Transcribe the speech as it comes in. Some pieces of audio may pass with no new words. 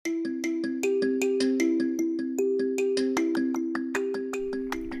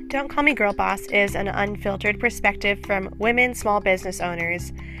Don't Call Me Girl Boss is an unfiltered perspective from women small business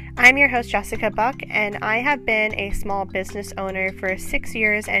owners. I'm your host, Jessica Buck, and I have been a small business owner for 6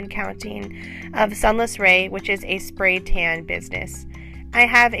 years and counting of Sunless Ray, which is a spray tan business. I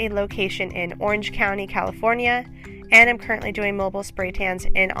have a location in Orange County, California, and I'm currently doing mobile spray tans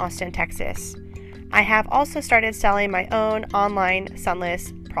in Austin, Texas. I have also started selling my own online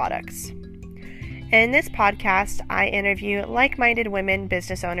sunless products. In this podcast, I interview like-minded women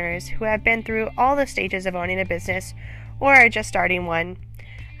business owners who have been through all the stages of owning a business or are just starting one.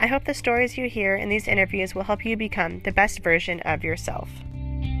 I hope the stories you hear in these interviews will help you become the best version of yourself.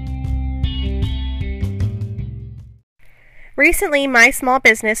 Recently, my small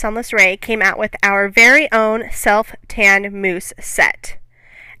business, Sunless Ray, came out with our very own self-tan mousse set.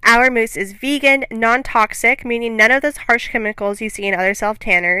 Our mousse is vegan, non-toxic, meaning none of those harsh chemicals you see in other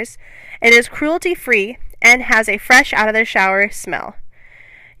self-tanners. It is cruelty-free and has a fresh out-of-the-shower smell.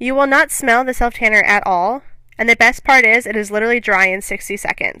 You will not smell the self-tanner at all, and the best part is it is literally dry in 60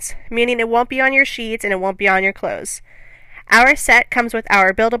 seconds, meaning it won't be on your sheets and it won't be on your clothes. Our set comes with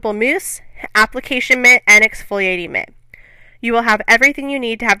our buildable mousse, application mitt, and exfoliating mitt. You will have everything you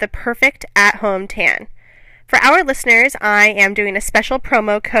need to have the perfect at-home tan. For our listeners, I am doing a special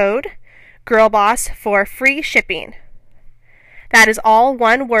promo code, GIRLBOSS, for free shipping. That is all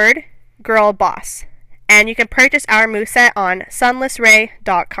one word, GIRLBOSS. And you can purchase our mousse set on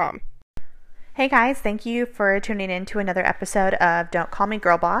sunlessray.com. Hey guys, thank you for tuning in to another episode of Don't Call Me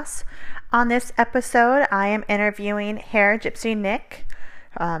Girl Boss. On this episode, I am interviewing Hair Gypsy Nick.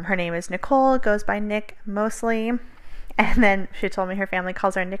 Her name is Nicole, goes by Nick mostly. And then she told me her family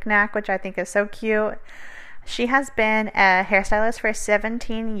calls her Knick Knack, which I think is so cute. She has been a hairstylist for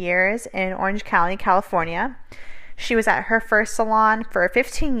 17 years in Orange County, California. She was at her first salon for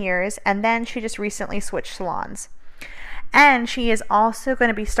 15 years, and then she just recently switched salons. And she is also going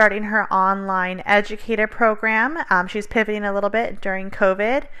to be starting her online educator program. She's pivoting a little bit during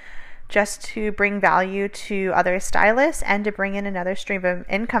COVID just to bring value to other stylists and to bring in another stream of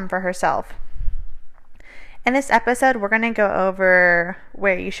income for herself. In this episode, we're going to go over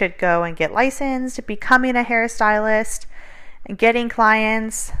where you should go and get licensed, becoming a hairstylist, getting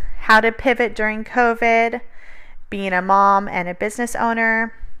clients, how to pivot during COVID, being a mom and a business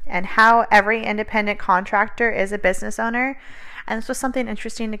owner, and how every independent contractor is a business owner. And this was something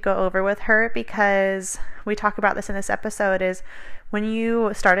interesting to go over with her because we talk about this in this episode is when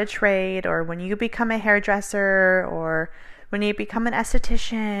you start a trade or when you become a hairdresser or when you become an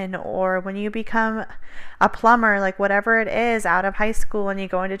esthetician or when you become a plumber, like whatever it is out of high school and you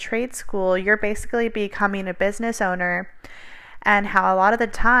go into trade school, you're basically becoming a business owner. And how a lot of the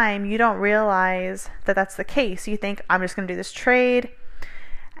time you don't realize that that's the case. You think, I'm just going to do this trade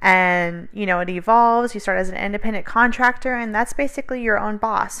and, it evolves. You start as an independent contractor and that's basically your own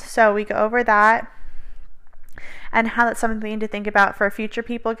boss. So we go over that and how that's something to think about for future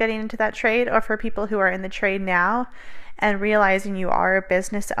people getting into that trade or for people who are in the trade now and realizing you are a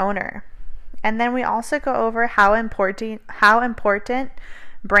business owner. And then we also go over how important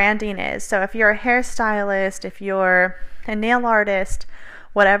branding is. So if you're a hairstylist, if you're a nail artist,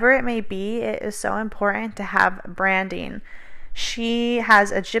 whatever it may be, it is so important to have branding. She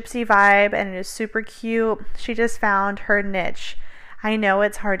has a gypsy vibe and it is super cute. She just found her niche. I know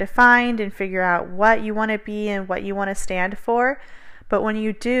it's hard to find and figure out what you want to be and what you want to stand for, but when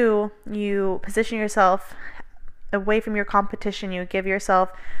you do, you position yourself away from your competition. You give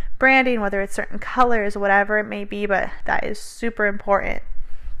yourself branding, whether it's certain colors, whatever it may be, but that is super important.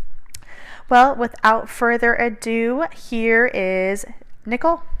 Well, without further ado, here is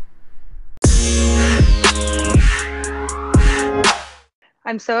Nicole.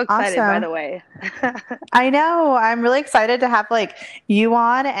 I'm so excited, Awesome. by the way. I know. I'm really excited to have you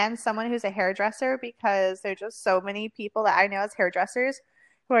on and someone who's a hairdresser because there's just so many people that I know as hairdressers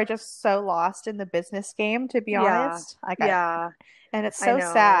who are just so lost in the business game, to be honest. And it's so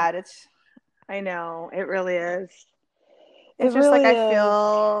sad. I know. It really is. It's just I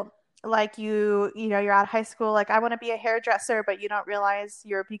feel like you're out of high school, I want to be a hairdresser, but you don't realize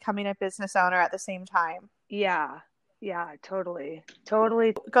you're becoming a business owner at the same time. Yeah, totally. Go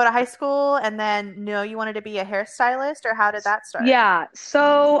to high school and then know you wanted to be a hairstylist, or how did that start? Yeah,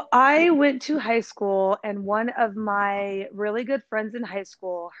 so I went to high school and one of my really good friends in high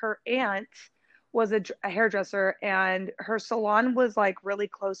school, her aunt was a hairdresser and her salon was really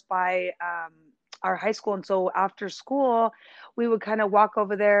close by our high school. And so after school, we would kind of walk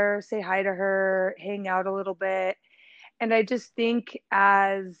over there, say hi to her, hang out a little bit. And I just think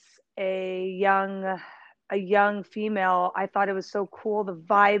as a young female, I thought it was so cool, the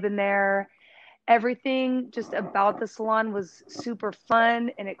vibe in there. everything just about the salon was super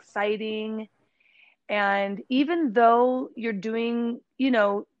fun and exciting. And even though you're doing,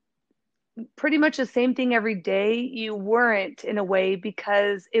 pretty much the same thing every day, you weren't in a way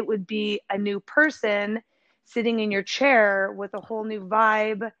because it would be a new person sitting in your chair with a whole new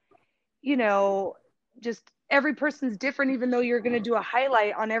vibe, you know, just every person's different, even though you're going to do a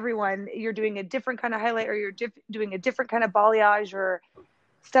highlight on everyone, you're doing a different kind of highlight or you're doing a different kind of balayage or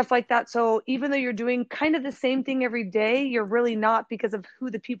stuff like that. So even though you're doing kind of the same thing every day, you're really not because of who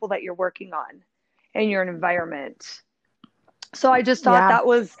the people that you're working on and your environment. So I just thought Yeah. that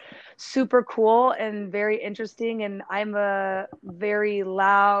was super cool and very interesting. And I'm a very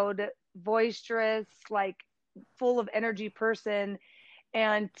loud, boisterous, like full of energy person.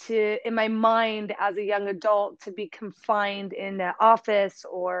 And to, in my mind as a young adult, to be confined in an office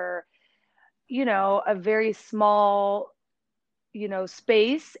or, a very small,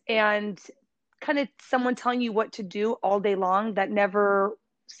 space and kind of someone telling you what to do all day long, that never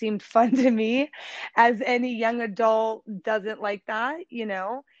seemed fun to me, as any young adult doesn't like that.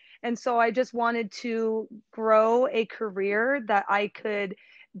 And so I just wanted to grow a career that I could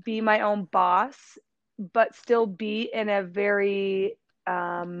be my own boss, but still be in a very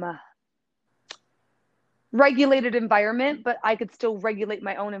regulated environment, but I could still regulate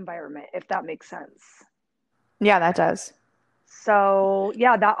my own environment, if that makes sense. Yeah, that does. So,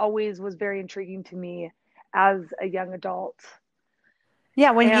 yeah, that always was very intriguing to me as a young adult.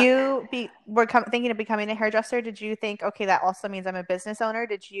 Yeah, when And you were thinking of becoming a hairdresser, did you think, okay, that also means I'm a business owner?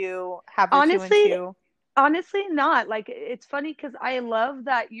 Did you have the two and honestly, two? honestly, not. Like, it's funny because I love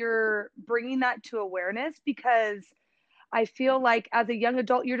that you're bringing that to awareness, because I feel like as a young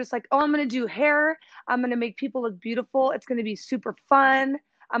adult, you're just like, oh, I'm going to do hair. I'm going to make people look beautiful. It's going to be super fun.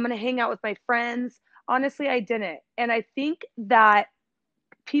 I'm going to hang out with my friends. Honestly, I didn't. And I think that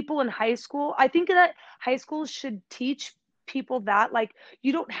people in high school, I think that high school should teach people that, like,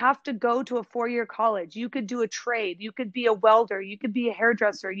 you don't have to go to a 4 year college. You could do a trade. You could be a welder. You could be a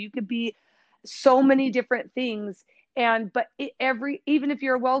hairdresser. You could be so many different things. And but every, even if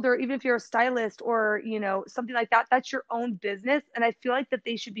you're a welder, even if you're a stylist or something like that, that's your own business. And I feel like that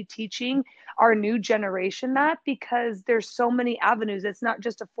they should be teaching our new generation that, because there's so many avenues. It's not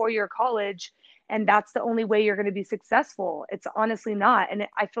just a 4 year college and that's the only way you're going to be successful. It's honestly not. And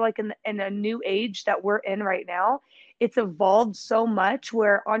I feel like in a new age that we're in right now, it's evolved so much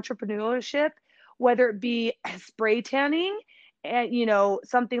where entrepreneurship, whether it be spray tanning and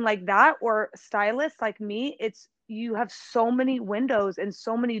something like that, or stylists like me, it's, you have so many windows and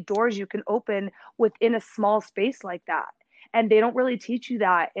so many doors you can open within a small space like that. And they don't really teach you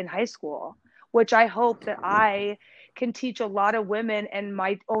that in high school, which I hope that I can teach a lot of women and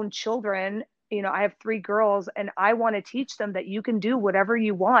my own children. I have 3 girls and I want to teach them that you can do whatever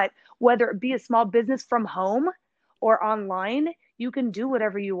you want, whether it be a small business from home or online. You can do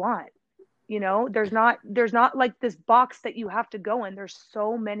whatever you want. There's not like this box that you have to go in. There's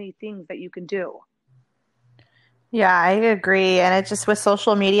so many things that you can do. Yeah, I agree. And it just with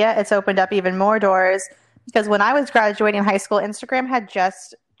social media, it's opened up even more doors because when I was graduating high school, Instagram had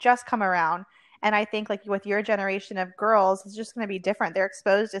just come around. And I think like with your generation of girls, it's just going to be different. They're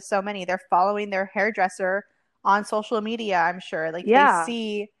exposed to so many. They're following their hairdresser on social media, I'm sure. Like they Yeah,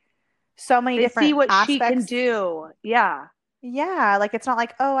 see so many they see different what she can aspects. do. Yeah. Yeah, like it's not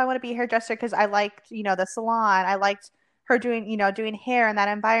like, oh, I want to be a hairdresser because I liked, the salon. I liked her doing, doing hair in that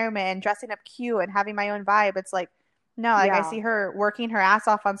environment and dressing up cute and having my own vibe. It's like, no, like I Yeah. see her working her ass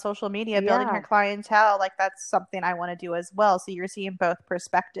off on social media, building her Yeah. clientele. Like that's something I want to do as well. So you're seeing both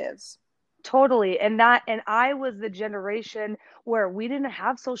perspectives. Totally. And I was the generation where we didn't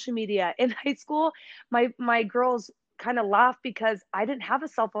have social media in high school. My girls kind of laugh because I didn't have a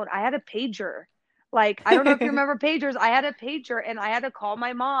cell phone. I had a pager. Like, I don't know if you remember pagers. I had a pager and I had to call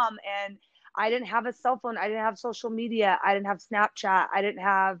my mom, and I didn't have a cell phone. I didn't have social media. I didn't have Snapchat. I didn't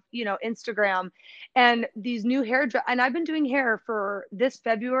have, Instagram. And these new and I've been doing hair for, this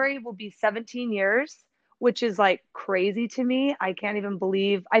February will be 17 years, which is like crazy to me. I can't even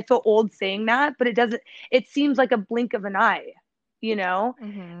believe, I feel old saying that, but it doesn't, it seems like a blink of an eye, you know?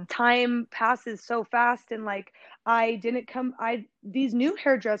 hmm Time passes so fast. And like, these new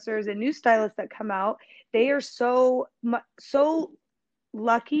hairdressers and new stylists that come out, they are so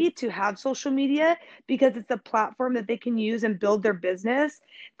lucky to have social media because it's a platform that they can use and build their business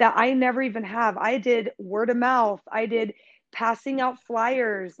that I never even have. I did word of mouth. I did passing out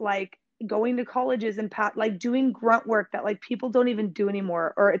flyers, like going to colleges and like doing grunt work that like people don't even do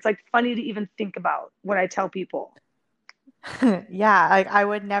anymore, or it's like funny to even think about when I tell people. Yeah, like I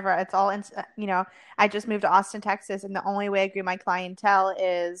would never. I just moved to Austin, Texas, and the only way I grew my clientele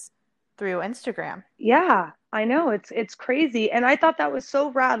is through Instagram. Yeah, I know. It's crazy. And I thought that was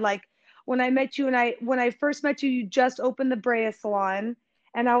so rad. Like when I met you and when I first met you, you just opened the Brea salon.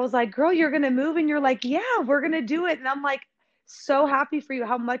 And I was like, girl, you're gonna move. And you're like, yeah, we're gonna do it. And I'm like, so happy for you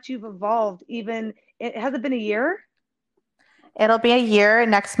how much you've evolved. Even it hasn't been a year. It'll be a year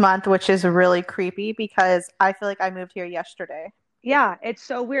next month, which is really creepy because I feel like I moved here yesterday. Yeah, it's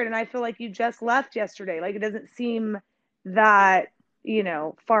so weird. And I feel like you just left yesterday. Like it doesn't seem that,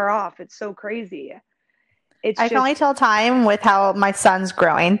 far off. It's so crazy. It's I can just only tell time with how my son's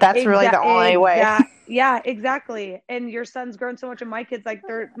growing. That's really the only way. yeah, exactly. And your son's grown so much, and my kids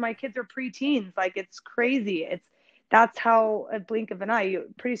are preteens. Like it's crazy. That's how a blink of an eye.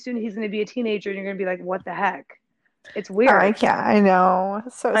 Pretty soon he's going to be a teenager, and you're going to be like, what the heck? It's Oh, I weird. can't. I know.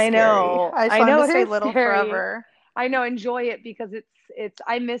 It's so scary. I just I want him know to it stay is little scary. forever. I know, enjoy it because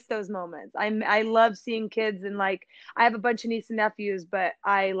I miss those moments. I love seeing kids, and like I have a bunch of nieces and nephews, but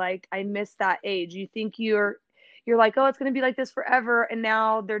I miss that age. You think you're like, oh, it's going to be like this forever, and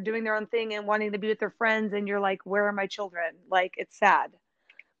now they're doing their own thing and wanting to be with their friends, and you're like, where are my children? Like it's sad.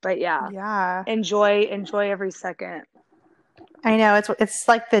 But yeah, Yeah. enjoy every second. I know. It's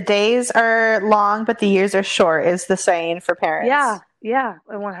like the days are long, but the years are short is the saying for Yeah, parents. yeah,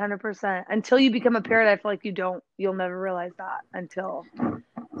 100%. Until you become a parent, I feel like you'll never realize that until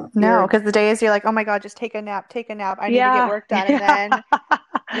No, you're because the days you're like, oh my God, just take a nap, take a nap. I need to get yeah, work done. And yeah. then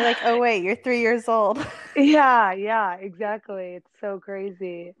you're like, oh wait, you're 3 years old. Yeah, yeah, exactly. It's so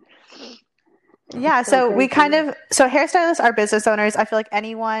crazy. Yeah, It's so so crazy. so hairstylists are business owners. I feel like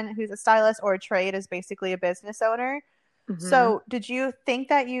anyone who's a stylist or a trade is basically a business owner. Hmm. So, did you think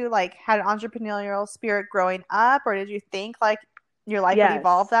that you like had an entrepreneurial spirit growing up, or did you think like your life would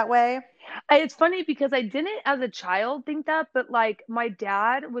evolve Yes. that way? It's funny because I didn't as a child think that, but like my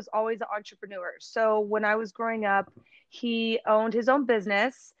dad was always an entrepreneur. So when I was growing up, he owned his own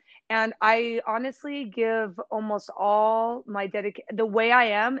business. And I honestly give almost all my the way I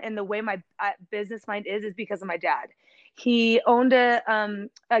am and the way my business mind is because of my dad. He owned a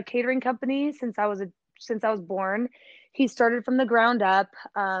catering company since I was born. He started from the ground up.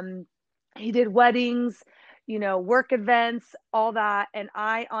 He did weddings, work events, all that. And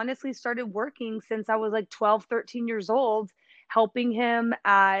I honestly started working since I was like 12, 13 years old, helping him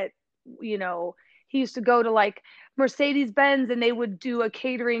you know, he used to go to like Mercedes Benz and they would do a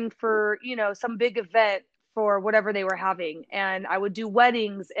catering for, some big event for whatever they were having. And I would do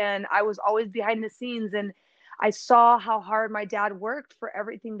weddings and I was always behind the scenes. And I saw how hard my dad worked for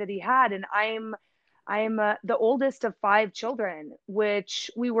everything that he had. And I'm the oldest of five children, which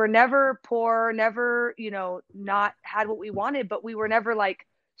we were never poor, never, not had what we wanted, but we were never like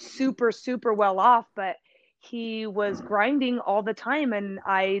super, super well off. But he was grinding all the time, and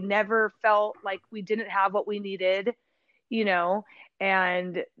I never felt like we didn't have what we needed, you know.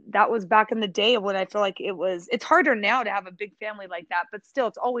 And that was back in the day when I feel like it's harder now to have a big family like that, but still,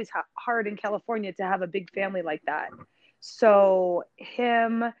 it's always hard in California to have a big family like that. So,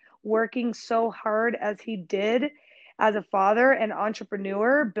 him working so hard as he did as a father and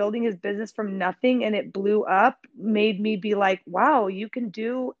entrepreneur, building his business from nothing and it blew up, made me be like, wow, you can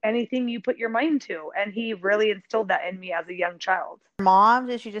do anything you put your mind to. And he really instilled that in me as a young child. Mom,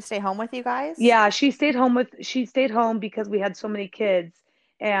 did she just stay home with you guys? Yeah, she stayed home because we had so many kids.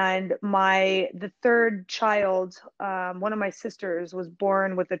 And the third child, one of my sisters was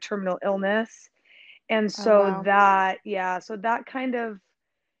born with a terminal illness. And Oh, wow. so that kind of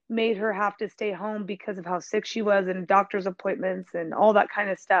made her have to stay home because of how sick she was and doctor's appointments and all that kind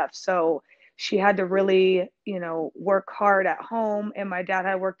of stuff. So she had to really, work hard at home. And my dad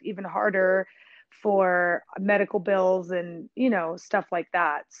had worked even harder for medical bills and, stuff like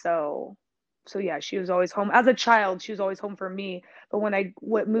that. So yeah, she was always home. As a child, she was always home for me. But when I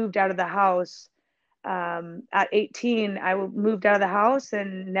moved out of the house, at 18, I moved out of the house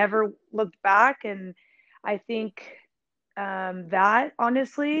and never looked back. And I think that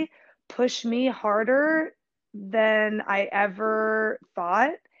honestly pushed me harder than I ever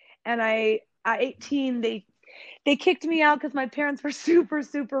thought. And at 18, they kicked me out because my parents were super,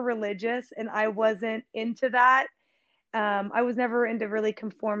 super religious, and I wasn't into that. I was never into really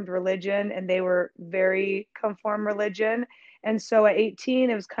conformed religion, and they were very conformed religion. And so at 18,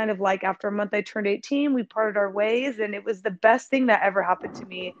 it was kind of like after a month I turned 18, we parted our ways, and it was the best thing that ever happened to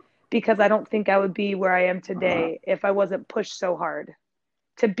me because I don't think I would be where I am today if I wasn't pushed so hard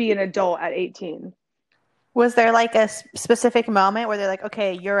to be an adult at 18. Was there like a specific moment where they're like,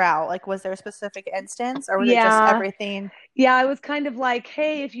 okay, you're out? Like, was there a specific instance, or was it just Yeah. everything? Yeah, I was kind of like,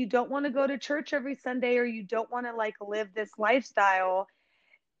 hey, if you don't want to go to church every Sunday or you don't want to like live this lifestyle,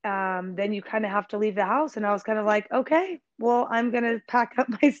 then you kind of have to leave the house. And I was kind of like, okay, well, I'm going to pack up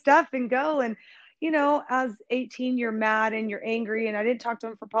my stuff and go. And, as 18, you're mad and you're angry. And I didn't talk to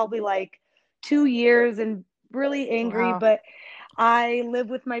him for probably like 2 years and really angry. Wow. But I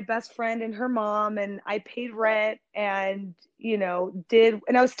lived with my best friend and her mom, and I paid rent and, and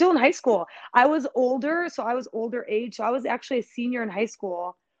I was still in high school. I was older, so I was older age. So I was actually a senior in high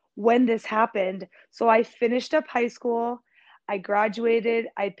school when this happened. So I finished up high school. I graduated,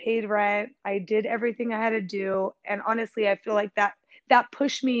 I paid rent, I did everything I had to do. And honestly, I feel like that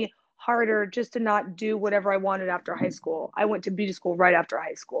pushed me harder just to not do whatever I wanted after high school. I went to beauty school right after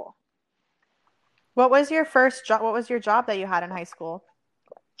high school. What was your first job? What was your job that you had in high school?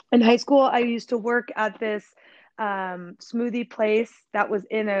 In high school, I used to work at this smoothie place that was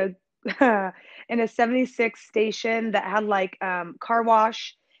in a in a 76 station that had like car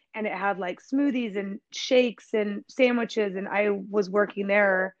wash, and it had like smoothies and shakes and sandwiches, and I was working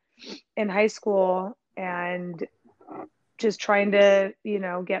there in high school and just trying to,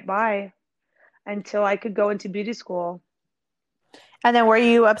 get by until I could go into beauty school. And then were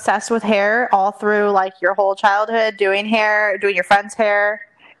you obsessed with hair all through like your whole childhood, doing hair, doing your friends' hair?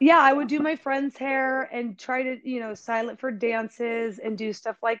 Yeah, I would do my friend's hair and try to, silent for dances and do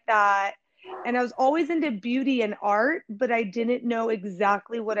stuff like that. And I was always into beauty and art, but I didn't know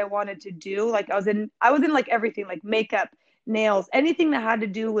exactly what I wanted to do. Like I was in like everything, like makeup, nails, anything that had to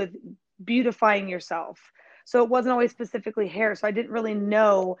do with beautifying yourself. So it wasn't always specifically hair. So I didn't really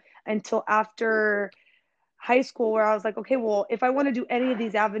know until after high school where I was like, okay, well, if I want to do any of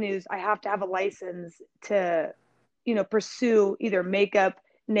these avenues, I have to have a license to, pursue either makeup,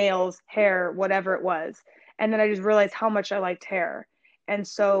 nails, hair, whatever it was. And then I just realized how much I liked hair. And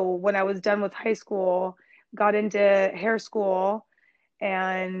so when I was done with high school, got into hair school,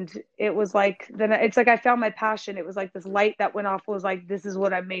 and it was like then it's like I found my passion. It was like this light that went off, was like, this is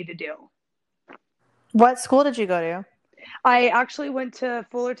what I'm made to do. What school did you go to? I actually went to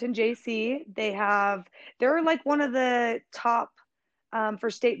Fullerton JC. They're like one of the top for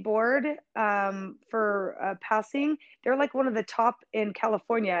state board for passing. They're like one of the top in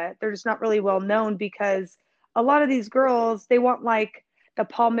California. They're just not really well known because a lot of these girls, they want like the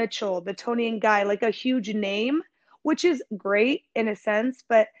Paul Mitchell, the Tony and Guy, like a huge name, which is great in a sense,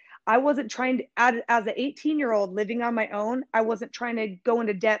 but I wasn't trying to, as an 18-year-old living on my own, I wasn't trying to go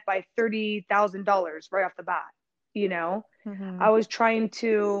into debt by $30,000 right off the bat, you know? Mm-hmm. I was trying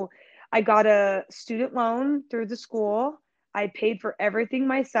to, I got a student loan through the school. I paid for everything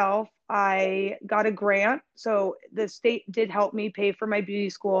myself. I got a grant. So the state did help me pay for my beauty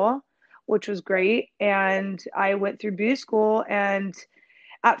school, which was great. And I went through beauty school. And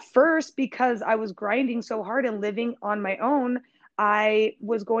at first, because I was grinding so hard and living on my own, I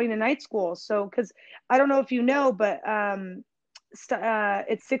was going to night school. So, because I don't know if you know, but it's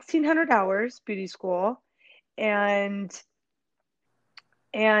 1,600 hours beauty school. And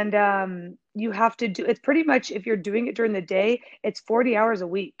you have to do, it's pretty much, if you're doing it during the day, it's 40 hours a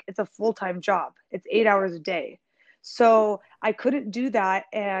week. It's a full-time job. It's 8 hours a day. So I couldn't do that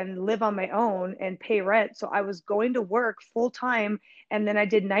and live on my own and pay rent. So I was going to work full time, and then I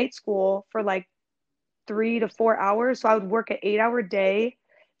did night school for like 3 to 4 hours. So I would work an 8 hour day,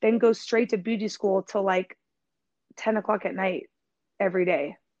 then go straight to beauty school till like 10 o'clock at night every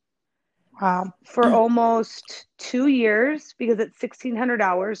day Wow. for almost 2 years, because it's 1,600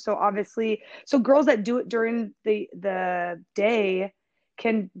 hours. So obviously, so girls that do it during the day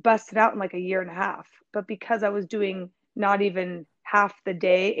can bust it out in like a year and a half. But because I was doing not even half the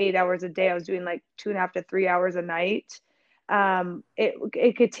day, 8 hours a day, I was doing like 2.5 to 3 hours a night.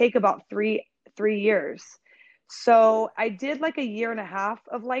 It could take about three years. So I did like a year and a half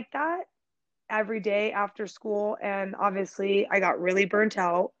of like that every day after school, and obviously I got really burnt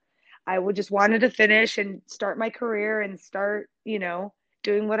out. I would just wanted to finish and start my career and start,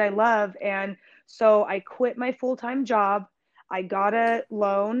 doing what I love. And so I quit my full-time job. I got a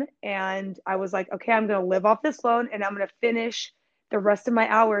loan, and I was like, okay, I'm going to live off this loan, and I'm going to finish the rest of my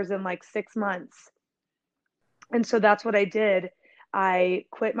hours in like 6 months. And so that's what I did. I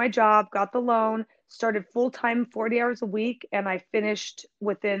quit my job, got the loan, started full-time 40 hours a week, and I finished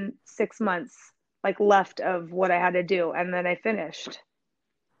within 6 months, like left of what I had to do. And then I finished.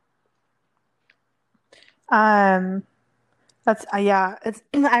 Um, that's yeah. It's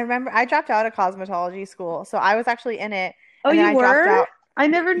I remember I dropped out of cosmetology school, so I was actually in it, Oh, and then you I dropped were? out. I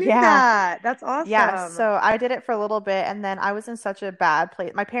never knew Yeah, that. That's yeah. awesome. So I did it for a little bit, and then I was in such a bad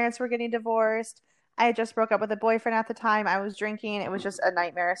place. My parents were getting divorced. I had just broke up with a boyfriend at the time. I was drinking. It was just a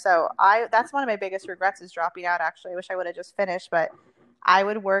nightmare. So I that's one of my biggest regrets is dropping out. Actually, I wish I would have just finished, but I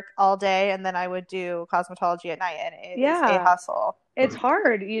would work all day and then I would do cosmetology at night, and it is a Yeah. hustle. It's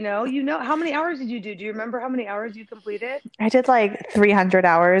hard, how many hours did you do? Do you remember how many hours you completed? I did like 300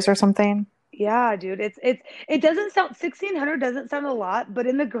 hours or something. Yeah, dude. It doesn't sound 1600 doesn't sound a lot, but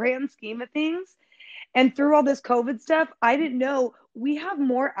in the grand scheme of things, and through all this COVID stuff, I didn't know we have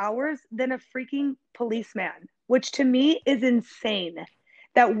more hours than a freaking policeman, which to me is insane.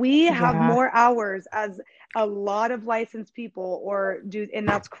 That we have Yeah. more hours as a lot of licensed people or do, and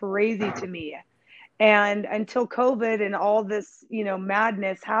that's crazy to me. And until COVID and all this,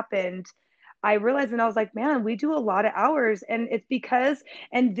 madness happened, I realized and I was like, man, we do a lot of hours. And it's because,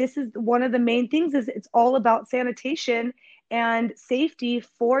 and this is one of the main things is it's all about sanitation and safety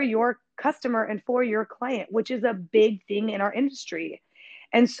for your customer and for your client, which is a big thing in our industry.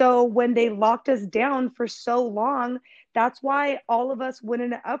 And so when they locked us down for so long, that's why all of us went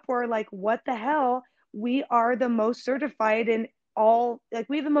in an uproar like, what the hell? We are the most certified in all, like,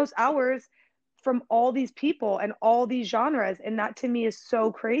 we have the most hours from all these people and all these genres. And that to me is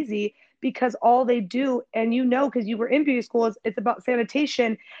so crazy because all they do, and because you were in beauty school, is it's about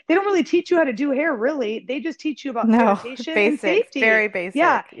sanitation. They don't really teach you how to do hair, really. They just teach you about No, sanitation and basic, safety. very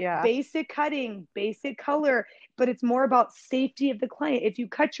Yeah, basic. Yeah. basic cutting, basic color, but it's more about safety of the client. If you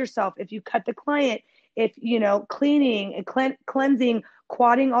cut yourself, if you cut the client, if cleaning and cleansing,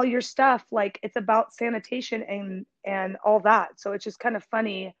 quadding all your stuff, like it's about sanitation and all that. So it's just kind of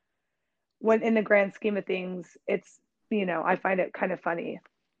funny when in the grand scheme of things, I find it kind of funny.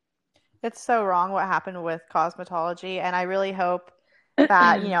 It's so wrong what happened with cosmetology, and I really hope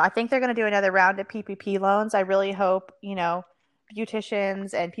that, I think they're going to do another round of PPP loans. I really hope,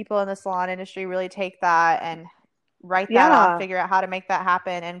 beauticians and people in the salon industry really take that and write that off, Yeah, figure out how to make that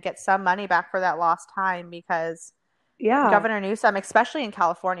happen and get some money back for that lost time because yeah. Governor Newsom, especially in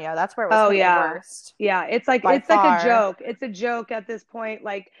California, that's where it was Oh hit the yeah. worst Yeah, it's like by it's like a far. joke. It's a joke at this point.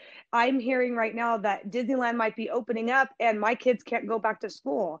 Like I'm hearing right now that Disneyland might be opening up and my kids can't go back to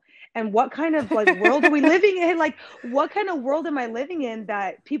school. And what kind of like world are we living in? Like what kind of world am I living in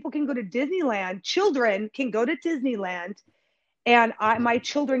that people can go to Disneyland, children can go to Disneyland and my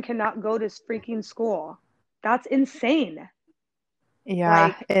children cannot go to freaking school. That's insane.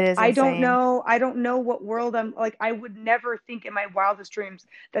 Yeah, Like it is insane. I don't know what world I'm like. I would never think in my wildest dreams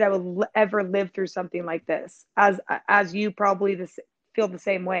that I would ever live through something like this. As you probably feel the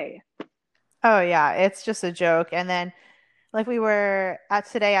same way. Oh yeah, it's just a joke. And then like we were at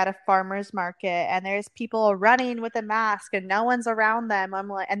today at a farmer's market and there's people running with a mask and no one's around them. I'm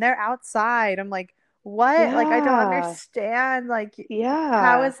like, and they're outside. I'm like, what? Like, I don't Yeah. understand. Like,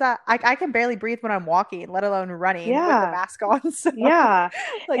 how Yeah. is that? I can barely breathe when I'm walking, let alone running with the Yeah. mask on. So, Yeah.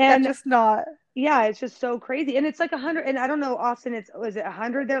 like, that's And just not, yeah, it's just so crazy. And it's like 100, and I don't know, Austin, was it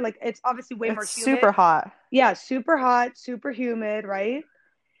 100 there? Like it's obviously way more it's super humid. hot. Yeah, super hot, super humid, right?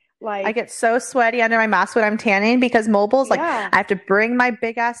 I Like, get so sweaty under my mask when I'm tanning because mobiles, like, yeah. I have to bring my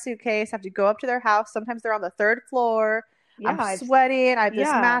big ass suitcase, I have to go up to their house. Sometimes they're on the third floor. I'm Yeah, sweating. I have this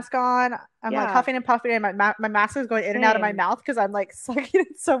yeah. mask on. I'm like Yeah. huffing and puffing, and my mask is going in and out of my Same. mouth because I'm like sucking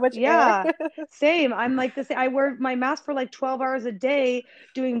in so much air. Yeah, same. I'm like this. I wear my mask for like 12 hours a day,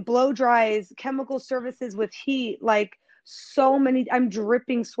 doing blow dries, chemical services with heat, like so many. I'm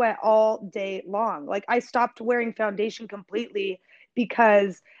dripping sweat all day long. Like I stopped wearing foundation completely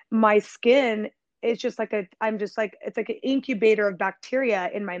because my skin is just like I'm just like, it's like an incubator of bacteria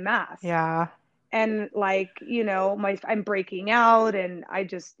in my mask. Yeah. And like, I'm breaking out and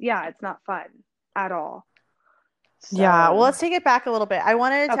yeah, it's not fun at all. Yeah. Well, So, let's take it back a little bit. I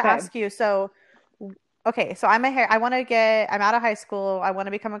wanted to okay. ask you, so okay, so I'm out of high school. I want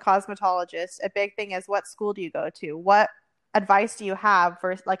to become a cosmetologist. A big thing is what school do you go to? What advice do you have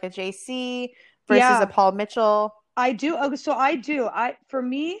for like a JC versus a Yeah. Paul Mitchell? I do. Okay, so I do. For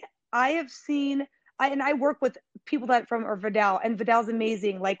me, I have seen. I work with people that from or Vidal, and Vidal's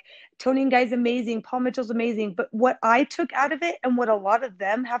amazing. Like Tony and Guy's amazing. Paul Mitchell's amazing. But what I took out of it, and what a lot of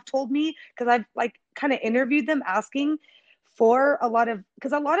them have told me, because I've like kind of interviewed them, asking for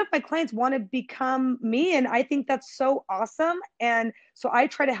because a lot of my clients want to become me, and I think that's so awesome. And so I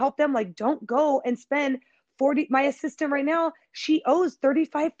try to help them. Like, don't go and spend 40. My assistant right now, she owes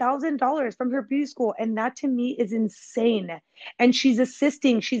 $35,000 from her beauty school, and that to me is insane. And she's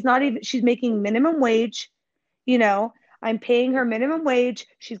assisting. She's not even. She's making minimum wage. You know, I'm paying her minimum wage.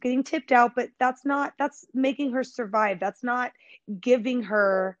 She's getting tipped out, but that's not. That's making her survive. That's not giving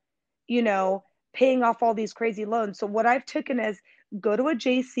her, you know, paying off all these crazy loans. So what I've taken is go to a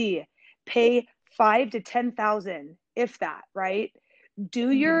JC, pay 5 to 10,000, if that, right?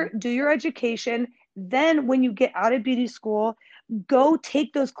 Hmm. Do your education. Then when you get out of beauty school, go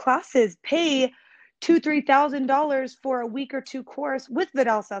take those classes, pay $2,000 to $3,000 for a week or two course with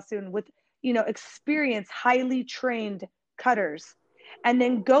Vidal Sassoon, with experienced, highly trained cutters. and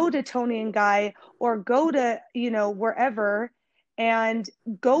then go to Tony and Guy or go to, wherever, and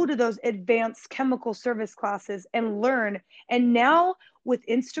go to those advanced chemical service classes and learn. And now with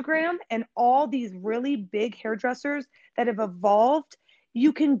Instagram and all these really big hairdressers that have evolved,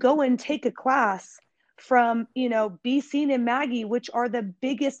 you can go and take a class from, Be Seen and Maggie, which are the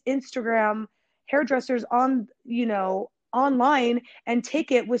biggest Instagram hairdressers on, online, and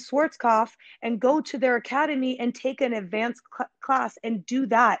take it with Schwarzkopf and go to their academy and take an advanced class and do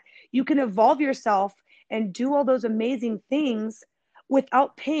that. You can evolve yourself and do all those amazing things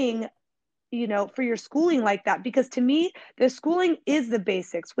without paying, for your schooling like that. Because to me, the schooling is the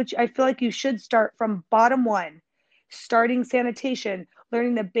basics, which I feel like you should start from bottom one, starting sanitation,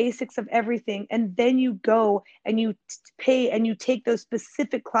 learning the basics of everything. And then you go and you pay and you take those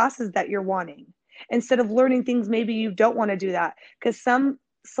specific classes that you're wanting instead of learning things maybe you don't want to do that. Because some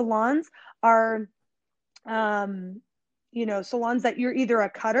salons are, salons that you're either a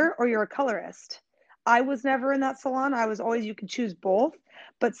cutter or you're a colorist. I was never in that salon. I was always, you can choose both,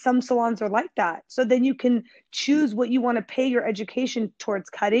 but some salons are like that. So then you can choose what you want to pay your education towards,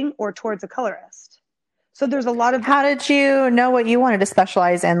 cutting or towards a colorist. So there's a lot of, How did you know what you wanted to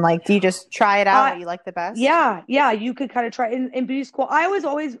specialize in? Like, do you just try it out, what you like the best? yeah, you could kind of try in beauty school. I was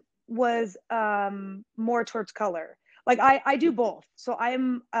always was more towards color. Like I do both. So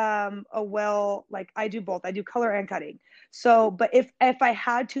I'm like I do both. I do color and cutting. So, but if I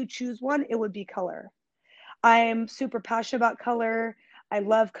had to choose one, it would be color. I'm super passionate about color. I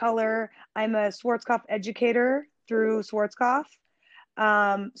love color. I'm a Schwarzkopf educator through Schwarzkopf.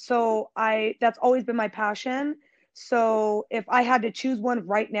 So that's always been my passion. So if I had to choose one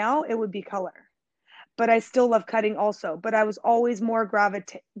right now, it would be color. But I still love cutting also. But I was always more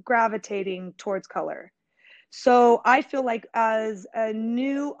gravitating towards color. So I feel like as a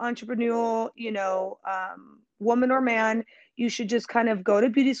new entrepreneurial, woman or man, you should just kind of go to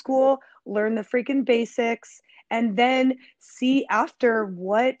beauty school, learn the freaking basics, and then see after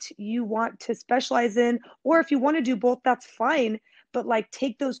what you want to specialize in. Or if you want to do both, that's fine. But like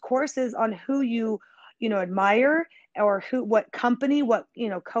take those courses on who you admire, or what company, what,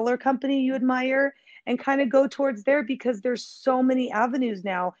 color company you admire, and kind of go towards there, because there's so many avenues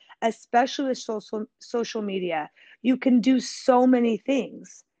now, especially with social media. You can do so many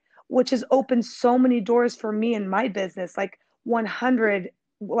things, which has opened so many doors for me in my business, like 100,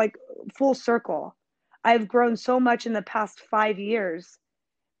 like full circle. I've grown so much in the past 5 years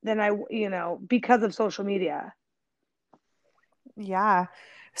than because of social media. Yeah.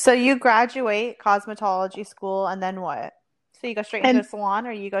 So you graduate cosmetology school and then what? So you go straight into a And salon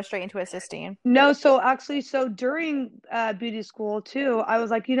or you go straight into assisting? no, so actually, so during beauty school too, I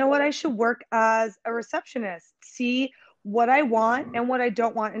was like, you know what? I should work as a receptionist, see what I want and what I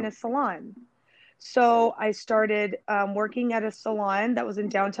don't want in a salon. So I started working at a salon that was in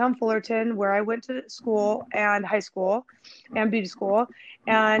downtown Fullerton, where I went to school and high school and beauty school.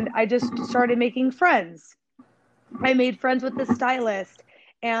 And I just started making friends. I made friends with the stylist,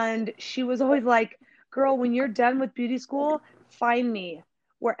 and she was always like, girl, when you're done with beauty school, find me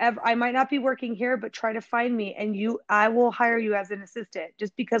wherever. I might not be working here, but try to find me, and I will hire you as an assistant,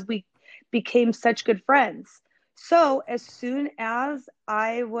 just because we became such good friends. So as soon as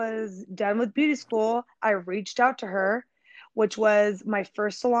I was done with beauty school, I reached out to her, which was my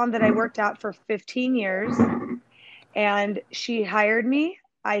first salon that I worked at for 15 years, and she hired me.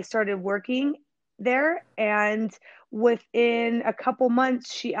 I started working there, and within a couple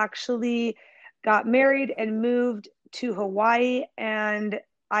months, she actually got married and moved to Hawaii. And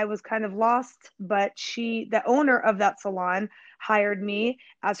I was kind of lost, but the owner of that salon, hired me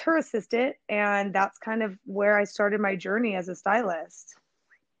as her assistant, and that's kind of where I started my journey as a stylist.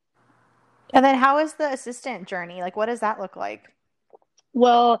 And then how is the assistant journey? Like, what does that look like?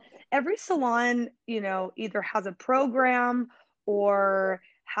 Well, every salon, either has a program or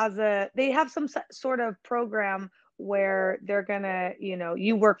they have some sort of program where they're gonna,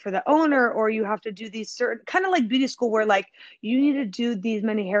 you work for the owner, or you have to do these certain, kind of like beauty school, where like you need to do these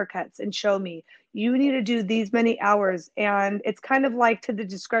many haircuts and show me. You need to do these many hours. And it's kind of like to the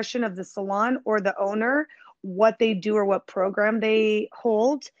discretion of the salon or the owner, what they do or what program they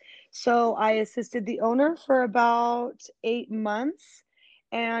hold. So I assisted the owner for about 8 months,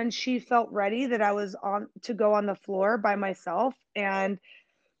 and she felt ready that I was on to go on the floor by myself, and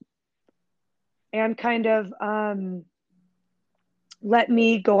kind of let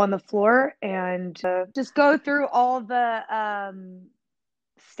me go on the floor and just go through all the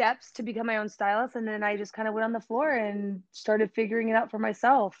steps to become my own stylist. And then I just kind of went on the floor and started figuring it out for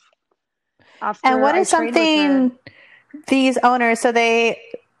myself And after what I is trained with her. something these owners, so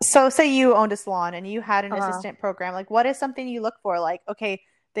So say you owned a salon and you had an Uh-huh. assistant program. Like, what is something you look for? Like, okay,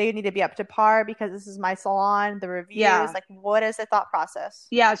 they need to be up to par because this is my salon, the reviews. Yeah. Like, what is the thought process?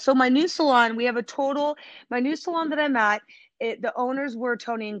 Yeah, so my new salon, we have a total, my new salon that I'm at, the owners were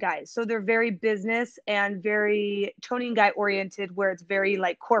Tony and Guy. So they're very business and very Tony and Guy oriented, where it's very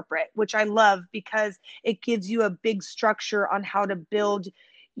like corporate, which I love because it gives you a big structure on how to build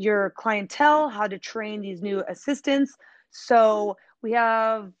your clientele, how to train these new assistants. So we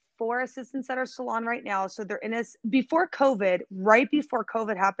have four assistants at our salon right now. So they're in us before COVID, right before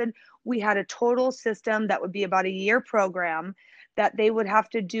COVID happened, we had a total system that would be about a year program that they would have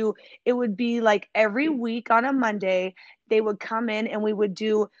to do. It would be like every week on a Monday, they would come in and we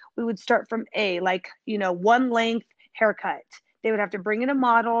would start from A, like, one length haircut. They would have to bring in a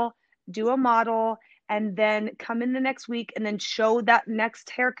model, do a model, and then come in the next week and then show that next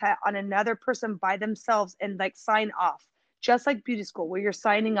haircut on another person by themselves and like sign off. Just like beauty school, where you're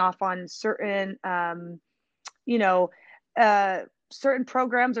signing off on certain, you know, certain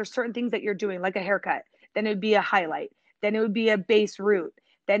programs or certain things that you're doing, like a haircut. Then it would be a highlight. Then it would be a base root.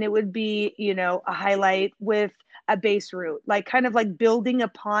 Then it would be, a highlight with a base root, like kind of like building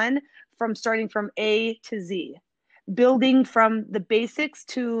upon from starting from A to Z, building from the basics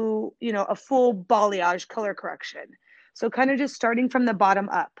to, a full balayage color correction. So kind of just starting from the bottom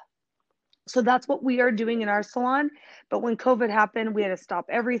up. So that's what we are doing in our salon. But when COVID happened, we had to stop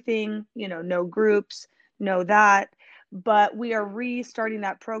everything, no groups, no that. But we are restarting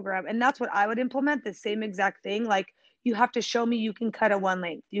that program. And that's what I would implement, the same exact thing. Like, you have to show me you can cut a one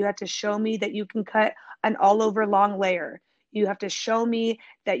length. You have to show me that you can cut an all over long layer. You have to show me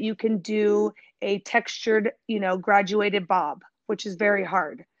that you can do a textured, graduated bob, which is very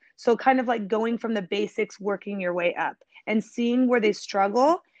hard. So kind of like going from the basics, working your way up and seeing where they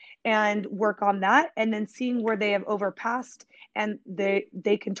struggle and work on that, and then seeing where they have overpassed and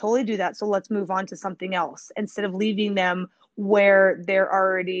they can totally do that. So let's move on to something else instead of leaving them where they're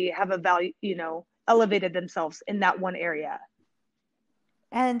already have a value, elevated themselves in that one area.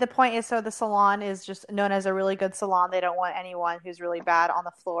 And the point is, so the salon is just known as a really good salon. They don't want anyone who's really bad on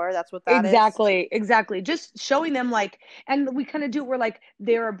the floor. That's what that is. Exactly, exactly. Just showing them like, and we kind of do it where like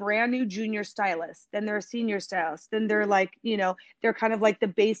they're a brand new junior stylist, then they're a senior stylist, then they're like, they're kind of like the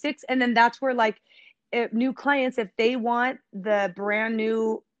basics. And then that's where like new clients, if they want the brand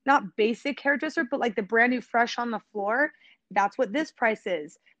new, not basic hairdresser, but like the brand new fresh on the floor, that's what this price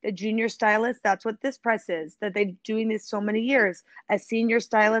is. The junior stylist, that's what this price is. That they're doing this so many years. A senior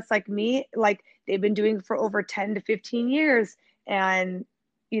stylist like me, like they've been doing it for over 10 to 15 years. And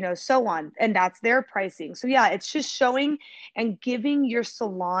so on. And that's their pricing. So yeah, it's just showing and giving your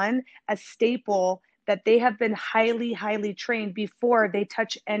salon a staple that they have been highly, highly trained before they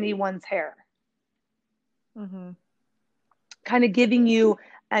touch anyone's hair. Hmm. Kind of giving you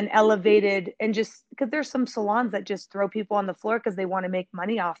an elevated, and just because there's some salons that just throw people on the floor because they want to make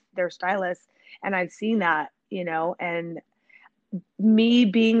money off their stylists. And I've seen that, and me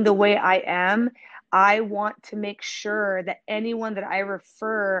being the way I am, I want to make sure that anyone that I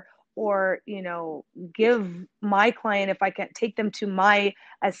refer or, give my client, if I can take them to my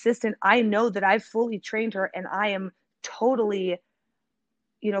assistant, I know that I've fully trained her and I am totally,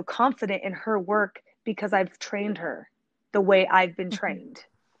 confident in her work because I've trained her the way I've been Hmm. trained.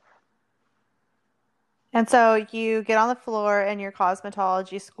 And so you get on the floor in your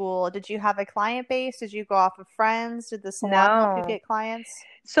cosmetology school. Did you have a client base? Did you go off of friends? Did the salon help you No. get clients?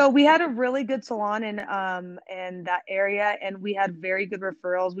 So we had a really good salon in that area, and we had very good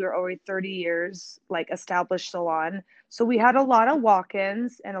referrals. We were over 30 years like established salon. So we had a lot of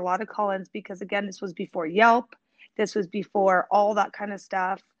walk-ins and a lot of call-ins because again, this was before Yelp. This was before all that kind of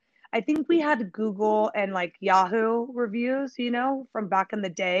stuff. I think we had Google and like Yahoo reviews, from back in the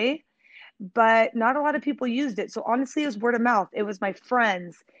day, but not a lot of people used it. So honestly, it was word of mouth. It was my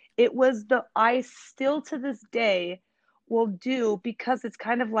friends. It was I still to this day will do because it's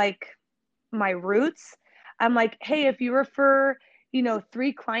kind of like my roots. I'm like, hey, if you refer,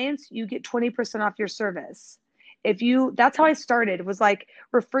 three clients, you get 20% off your service. That's how I started. It was like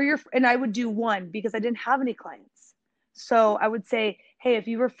and I would do one because I didn't have any clients. So I would say, hey, if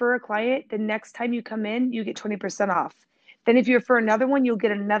you refer a client, the next time you come in, you get 20% off. Then if you refer another one, you'll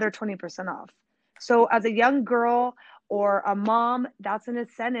get another 20% off. So as a young girl or a mom, that's an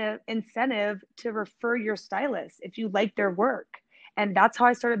incentive to refer your stylist if you like their work. And that's how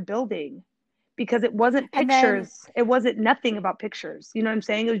I started building because it wasn't And then, pictures. It wasn't nothing about pictures. You know what I'm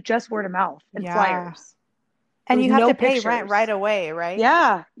saying? It was just word of mouth and yeah. flyers. It And was you have no to pay rent pictures. right away, right?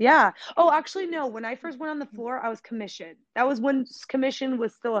 Yeah, yeah. Oh, actually, no. When I first went on the floor, I was commissioned. That was when commission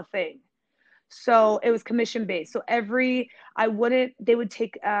was still a thing. So it was commission based. So they would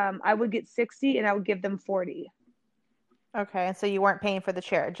take, I would get 60 and I would give them 40. Okay, and so you weren't paying for the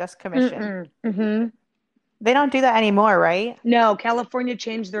chair, just commission. Mm-mm. Mm-hmm. They don't do that anymore, right? No, California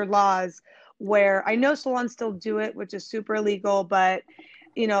changed their laws where I know salons still do it, which is super illegal, but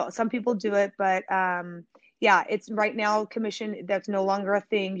some people do it, but yeah, it's right now commission, that's no longer a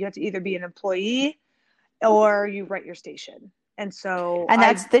thing. You have to either be an employee or you rent your station. And so And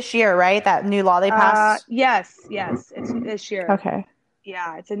that's this year, right? That new law they passed? yes, it's this year. Okay.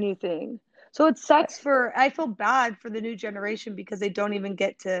 Yeah, it's a new thing. So I feel bad for the new generation because they don't even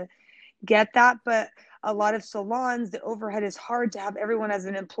get to get that. But a lot of salons, the overhead is hard to have everyone as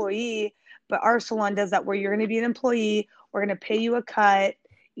an employee. But our salon does that where you're going to be an employee. We're going to pay you a cut,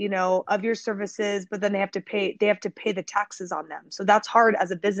 of your services, but then they have to pay the taxes on them. So that's hard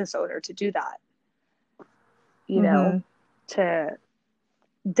as a business owner to do that, Mm-hmm. to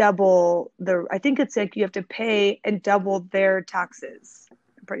double I think it's like you have to pay and double their taxes.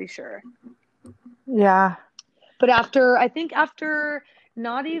 I'm pretty sure. Yeah. But after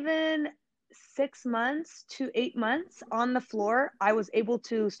not even 6 months to 8 months on the floor, I was able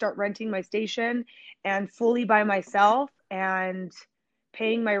to start renting my station and fully by myself and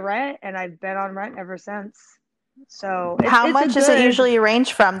paying my rent. And I've been on rent ever since. So how much does it usually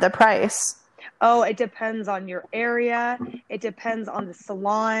range from, the price? Oh, it depends on your area. It depends on the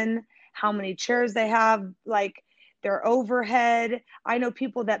salon, how many chairs they have, like their overhead. I know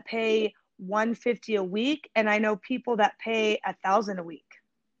people that pay $150 a week, and I know people that pay $1,000 a week.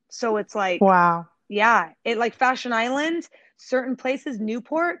 So it's like, wow, yeah, it like Fashion Island, certain places,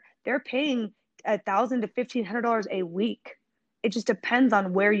 Newport, they're paying $1,000 to $1,500 a week. It just depends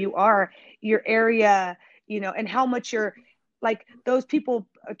on where you are, your area, and how much you're like. Those people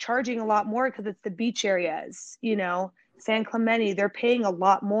are charging a lot more because it's the beach areas, San Clemente, they're paying a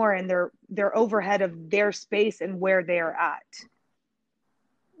lot more, and their overhead of their space and where they are at.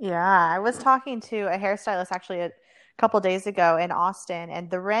 Yeah, I was talking to a hairstylist actually a couple days ago in Austin, and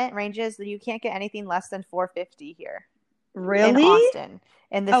the rent ranges, you can't get anything less than $450 here. Really? In Austin,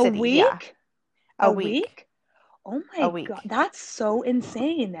 in the city. Week? Yeah. A week? Oh my God, that's so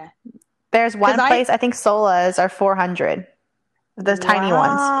insane. There's one place, I think Solas are $400. The tiny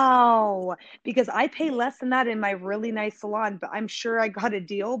ones. Wow. Because I pay less than that in my really nice salon, but I'm sure I got a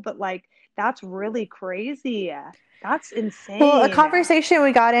deal, but like that's really crazy. That's insane. Well, a conversation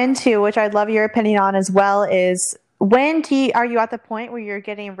we got into, which I'd love your opinion on as well, is are you at the point where you're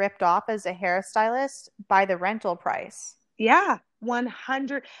getting ripped off as a hairstylist by the rental price? Yeah,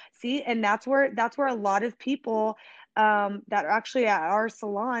 100. See, and that's where a lot of people that are actually at our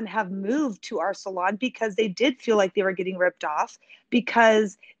salon have moved to our salon because they did feel like they were getting ripped off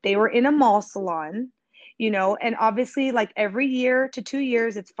because they were in a mall salon, and obviously like every year to 2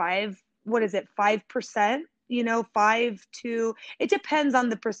 years, it's 5%, it depends on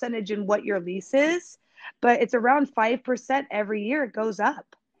the percentage and what your lease is, but it's around 5% every year it goes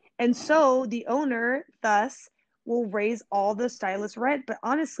up. And so the owner thus will raise all the stylist rent. But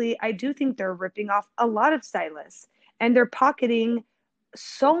honestly, I do think they're ripping off a lot of stylists and they're pocketing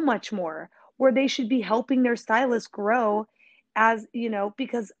so much more where they should be helping their stylists grow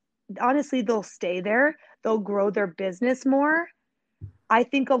because honestly, they'll stay there. They'll grow their business more. I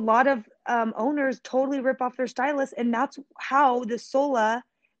think a lot of owners totally rip off their stylists. And that's how the Sola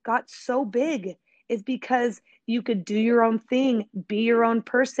got so big, is because you could do your own thing, be your own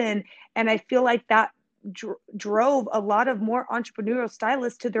person. And I feel like that drove a lot of more entrepreneurial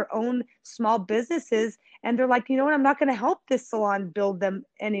stylists to their own small businesses, and they're like, you know what, I'm not going to help this salon build them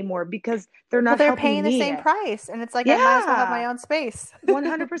anymore because they're not they're paying the same price, and it's like, I might as well have my own space.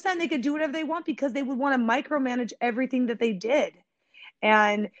 100%. They could do whatever they want because they would want to micromanage everything that they did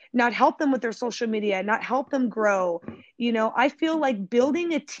and not help them with their social media, not help them grow. I feel like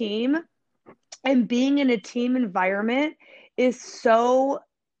building a team and being in a team environment is so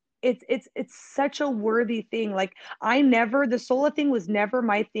it's such a worthy thing. Like the Sola thing was never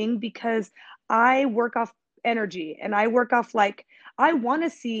my thing because I work off energy and I work off like, I want to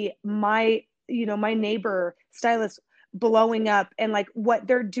see my neighbor stylist blowing up and like what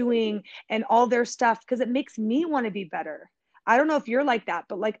they're doing and all their stuff because it makes me want to be better. I don't know if you're like that,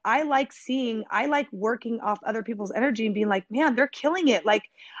 but like I like working off other people's energy and being like, man, they're killing it. Like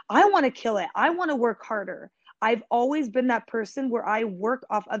I want to kill it. I want to work harder. I've always been that person where I work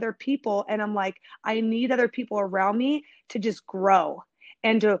off other people and I'm like, I need other people around me to just grow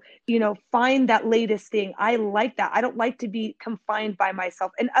and to, find that latest thing. I like that. I don't like to be confined by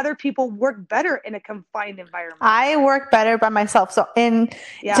myself, and other people work better in a confined environment. I work better by myself. It's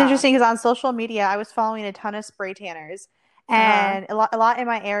interesting because on social media, I was following a ton of spray tanners, Uh-huh. and a lot in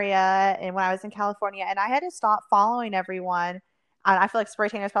my area and when I was in California, and I had to stop following everyone. And I feel like spray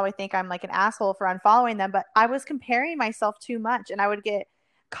tanners probably think I'm like an asshole for unfollowing them, but I was comparing myself too much, and I would get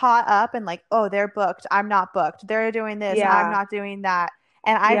caught up in like, oh, they're booked, I'm not booked. They're doing this, I'm Yeah. not doing that.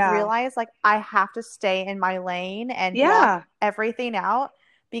 And I've Yeah. realized like I have to stay in my lane and block Yeah. everything out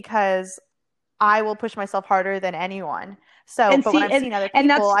because I will push myself harder than anyone. So, And but when see, I'm seeing other and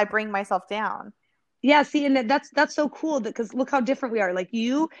people, that's I bring myself down. yeah, see, and that's so cool because look how different we are. Like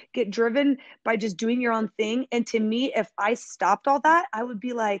you get driven by just doing your own thing, and to me, if I stopped all that, I would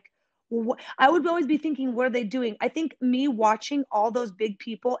be like, I would always be thinking, what are they doing? I think me watching all those big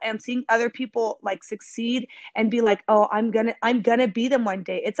people and seeing other people like succeed and be like, oh, I'm gonna be them one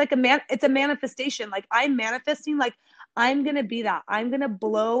day. It's like it's a manifestation. Like I'm manifesting, like I'm gonna be that. I'm gonna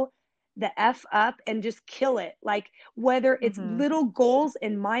blow the F up and just kill it. Like whether it's Hmm. little goals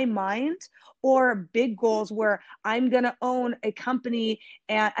in my mind or big goals where I'm going to own a company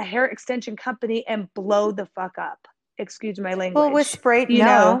and a hair extension company and blow the fuck up. Excuse my Well, with language, spray, you no,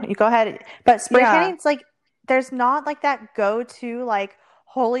 know? you go ahead. But spray Yeah. tanning's like, there's not like that go to, like,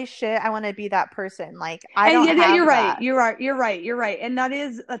 holy shit, I want to be that person. Like, I And don't yeah, yeah, you're have right. that. You're right. You're right. You're right. And that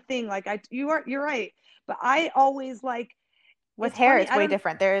is a thing. Like you're right. But I always like, With it's hair, funny. it's I way don't,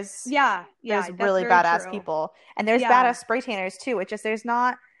 different. There's yeah, that's really very badass true. people, and there's Yeah. badass spray tanners too. It's just, there's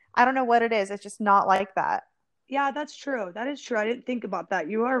not, I don't know what it is. It's just not like that. Yeah, that's true. That is true. I didn't think about that.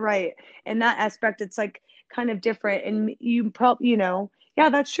 You are right. In that aspect, it's like kind of different. And you probably, yeah,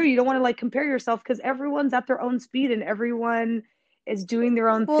 that's true. You don't want to like compare yourself because everyone's at their own speed and everyone is doing their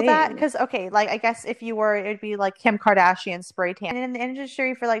own Well, that, thing. because, okay, like, I guess if you were, it'd be like Kim Kardashian spray tan in the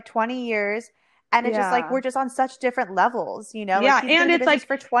industry for like 20 years. And it's just like, Yeah. we're just on such different levels, you know? Like, Yeah. he's been And in the it's business like,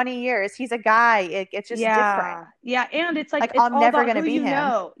 for 20 years. He's a guy. It's just different. yeah. Yeah. And it's like, Like, it's I'm all never about going to who be you him.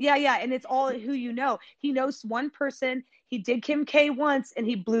 know. Yeah. Yeah. And it's all who you know. He knows one person. He did Kim K once and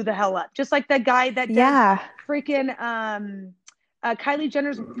he blew the hell up. Just like the guy that does Yeah. freaking, Kylie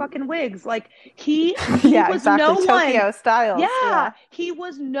Jenner's fucking wigs. Like he Yeah, was no exactly. one. Tokyo Styles. Yeah, Yeah. he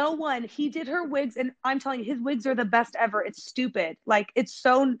was no one. He did her wigs, and I'm telling you, his wigs are the best ever. It's stupid. Like it's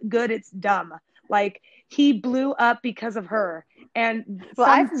so good, it's dumb. Like he blew up because of her. And Well,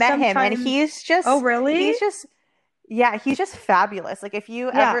 I've met him and sometimes, oh really? he's just, yeah, he's just fabulous. Like, if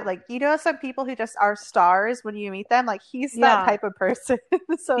you ever, Yeah, like, you know, some people who just are stars when you meet them, like, he's that yeah. type of person.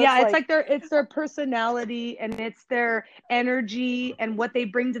 So it's Yeah, it's like, like it's their personality and it's their energy and what they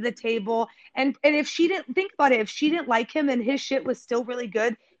bring to the table. And if she didn't think about it, if she didn't like him and his shit was still really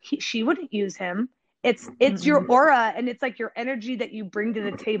good, she wouldn't use him. It's your mm-mm. aura and it's like your energy that you bring to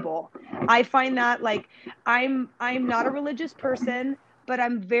the table. I find that like I'm not a religious person, but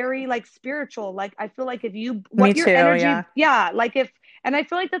I'm very like spiritual. Like I feel like if you Me what your too. Yeah. energy, yeah, like if and I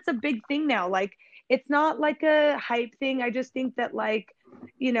feel like that's a big thing now. Like it's not like a hype thing. I just think that like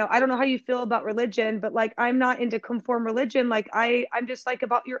I don't know how you feel about religion, but like I'm not into conform religion. Like I'm just like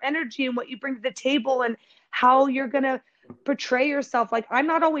about your energy and what you bring to the table and how you're gonna portray yourself. Like I'm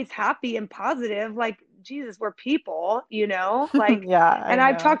not always happy and positive. Like Jesus, we're people, like, Yeah, I and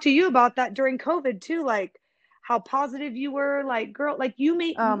I've know. talked to you about that during COVID too, like how positive you were, like girl, like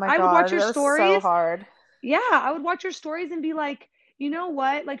Oh my I would watch God, your that was so stories. hard. Yeah, I would watch your stories and be like, you know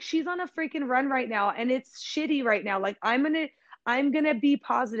what? Like she's on a freaking run right now and it's shitty right now. Like I'm gonna be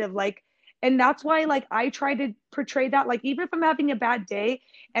positive. Like, and that's why like I try to portray that. Like, even if I'm having a bad day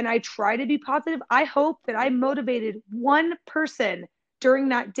and I try to be positive, I hope that I motivated one person during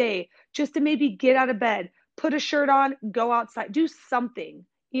that day just to maybe get out of bed, put a shirt on, go outside, do something.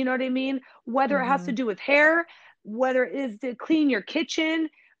 You know what I mean? Whether it has to Hmm. do with hair, whether it is to clean your kitchen,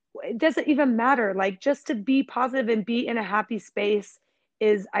 it doesn't even matter. Like just to be positive and be in a happy space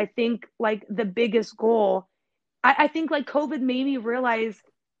is, I think, like the biggest goal. I think like COVID made me realize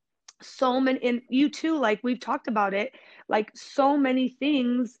so many, and you too, like we've talked about it, like so many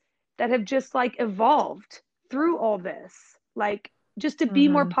things that have just like evolved through all this. Like just to be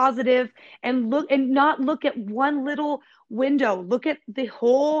more Hmm. positive and look and not look at one little window, look at the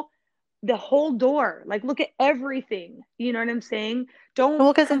whole door, like look at everything. You know what I'm saying? Don't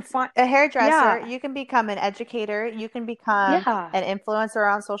Well, because it's confine. a hairdresser, Yeah, you can become an educator, you can become yeah, an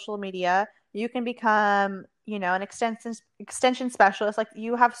influencer on social media, you can become, an extension specialist. Like,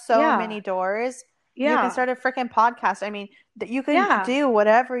 you have so yeah, many doors. You can yeah, start a freaking podcast. I mean, that you can yeah. do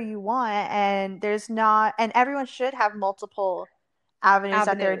whatever you want, and there's not, and everyone should have multiple avenues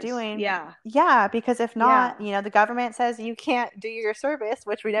that they're Avenues. doing. Yeah, Yeah, because if not, yeah. the government says you can't do your service,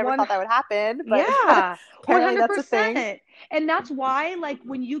 which we never One thought that would happen, but Yeah, apparently that's a thing. 100%. And that's why, like,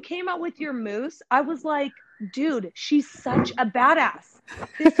 when you came out with your moose, I was like, dude, she's such a badass.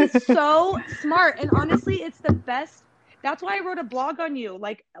 This is so smart. And honestly, it's the best. That's why I wrote a blog on you.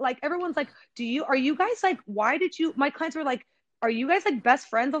 Like everyone's like, are you guys like, why did you, my clients were like, are you guys like best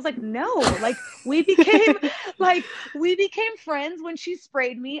friends? I was like, no, like we became we became friends when she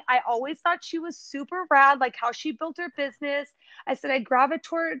sprayed me. I always thought she was super rad, like how she built her business. I said I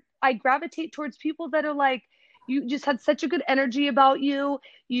gravitate towards people that are like, you just had such a good energy about you.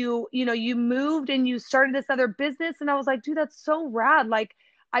 You moved and you started this other business. And I was like, dude, that's so rad. Like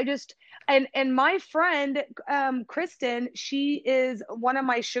I just and my friend Kristen, she is one of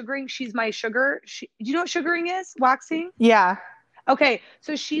my sugaring. She's my sugar. Do you know what sugaring is? Waxing. Yeah. Okay,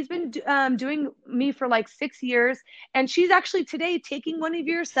 so she's been doing me for like 6 years, and she's actually today taking one of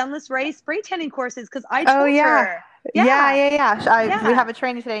your Sunless Ray spray tanning courses because I Oh told yeah. her. Yeah, Yeah, yeah, yeah. We yeah. have a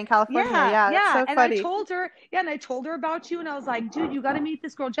training today in California. Yeah, Yeah, that's yeah. so And I funny. told her, yeah, and I told her about you, and I was like, dude, you got to meet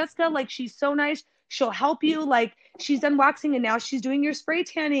this girl, Jessica. Like, she's so nice. She'll help you. Like, she's done waxing and now she's doing your spray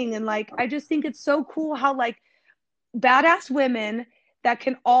tanning. And like, I just think it's so cool how like badass women that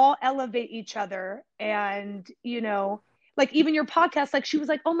can all elevate each other. And, like even your podcast, like she was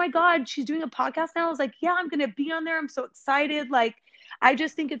like, oh my God, she's doing a podcast now. I was like, yeah, I'm going to be on there. I'm so excited. Like, I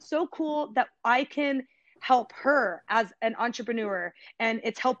just think it's so cool that I can help her as an entrepreneur, and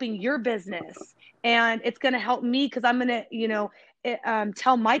it's helping your business, and it's going to help me because I'm going to,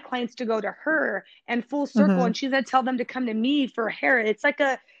 tell my clients to go to her and full circle. Hmm. And she's going to tell them to come to me for hair. It's like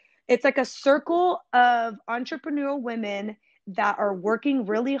a circle of entrepreneurial women that are working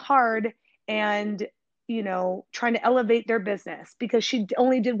really hard and trying to elevate their business because she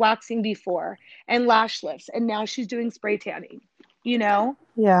only did waxing before and lash lifts, and now she's doing spray tanning, you know?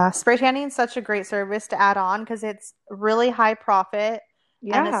 Yeah, spray tanning is such a great service to add on because it's really high profit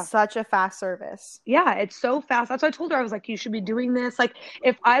and it's Yeah. such a fast service. Yeah, it's so fast. That's why I told her. I was like, you should be doing this. Like,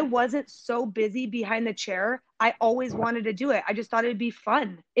 if I wasn't so busy behind the chair, I always wanted to do it. I just thought it'd be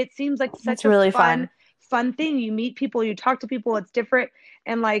fun. It seems like It's such a really fun, fun. fun thing. You meet people, you talk to people, it's different.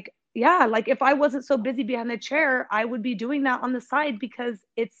 And like, yeah, like if I wasn't so busy behind the chair, I would be doing that on the side because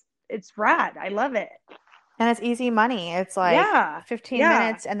it's rad. I love it. And it's easy money. It's like Yeah. 15 Yeah.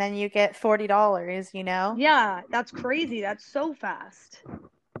 minutes and then you get $40, you know? Yeah. That's crazy. That's so fast.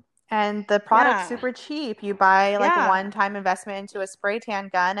 And the product's Yeah. super cheap. You buy like Yeah. one-time investment into a spray tan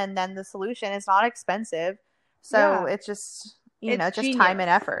gun and then the solution is not expensive. So Yeah. it's just, It's just time and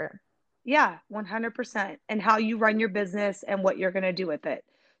genius. effort. Yeah, 100%. And how you run your business and what you're going to do with it.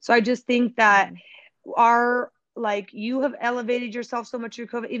 So I just think that our like you have elevated yourself so much through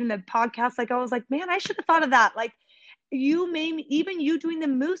COVID, even the podcast, like I was like, man, I should have thought of that. Like you made me, even you doing the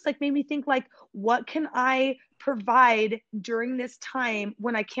moose, like made me think like, what can I provide during this time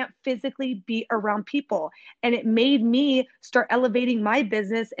when I can't physically be around people? And it made me start elevating my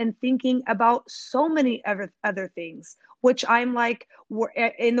business and thinking about so many other things, which I'm like, we're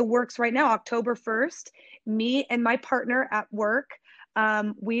in the works right now. October 1st, me and my partner at work,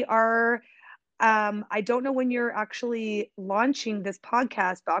 we are I don't know when you're actually launching this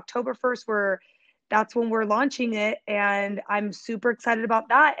podcast, but October 1st, that's when we're launching it. And I'm super excited about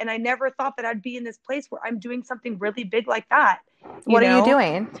that. And I never thought that I'd be in this place where I'm doing something really big like that, you What are you know?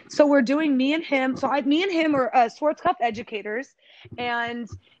 doing? So we're doing me and him. Me and him are Schwarzkopf educators, and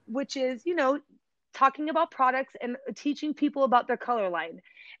which is, talking about products and teaching people about their color line.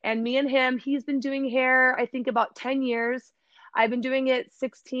 And me and him, he's been doing hair, I think about 10 years. I've been doing it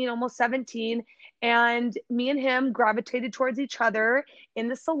 16, almost 17. And me and him gravitated towards each other in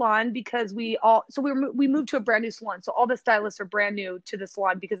the salon because we moved to a brand new salon. So all the stylists are brand new to the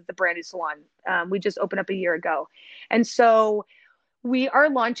salon because it's a brand new salon. We just opened up a year ago. And so we are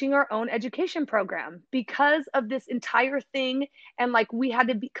launching our own education program because of this entire thing. And like we had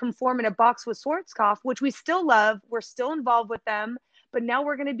to conform in a box with Schwarzkopf, which we still love. We're still involved with them, but now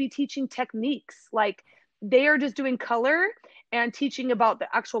we're going to be teaching techniques. Like they are just doing color and teaching about the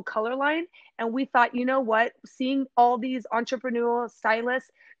actual color line. And we thought, you know what, seeing all these entrepreneurial stylists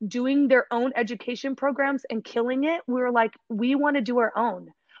doing their own education programs and killing it, we were like, we want to do our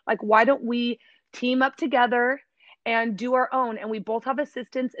own. Like, why don't we team up together and do our own? And we both have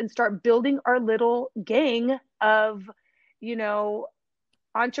assistants and start building our little gang of, you know,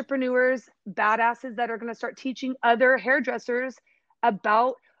 entrepreneurs, badasses that are going to start teaching other hairdressers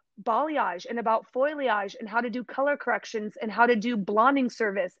about balayage and about foliage and how to do color corrections and how to do blonding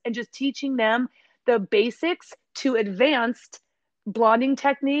service, and just teaching them the basics to advanced blonding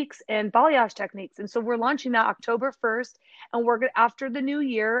techniques and balayage techniques. And so we're launching that October 1st, and we're going to, after the new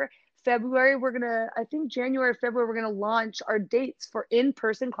year, February, I think January, February, we're going to launch our dates for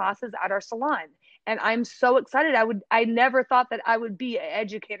in-person classes at our salon. And I'm so excited. I never thought that I would be an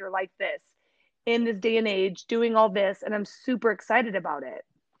educator like this in this day and age doing all this. And I'm super excited about it.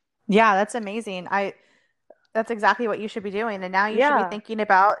 Yeah, that's amazing. That's exactly what you should be doing. And now you should be Yeah, thinking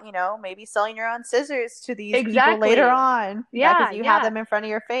about, maybe selling your own scissors to these people later exactly. on. Yeah, because Yeah, you have yeah. them in front of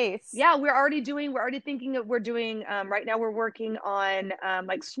your face. Yeah, we're already thinking of we're doing right now we're working on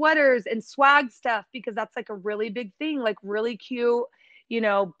like sweaters and swag stuff because that's like a really big thing, like really cute,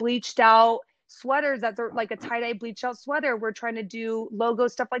 bleached out sweaters that are like a tie-dye bleached out sweater. We're trying to do logo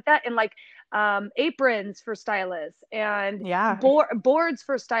stuff like that, and like aprons for stylists and Yeah. boards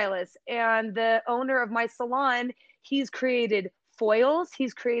for stylists. And the owner of my salon, he's created foils,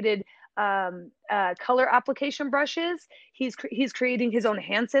 he's created color application brushes. He's creating his own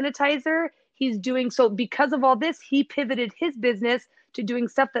hand sanitizer. He's doing so because of all this. He pivoted his business to doing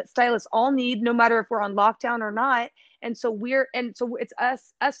stuff that stylists all need, no matter if we're on lockdown or not. And so it's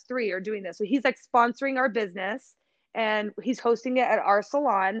us three are doing this. So he's like sponsoring our business, and he's hosting it at our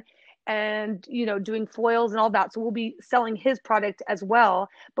salon, and doing foils and all that. So we'll be selling his product as well,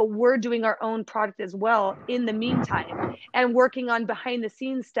 but we're doing our own product as well in the meantime, and working on behind the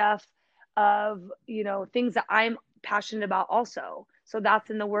scenes stuff of things that I'm passionate about also. So that's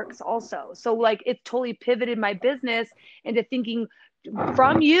in the works also. So like it's totally pivoted my business into thinking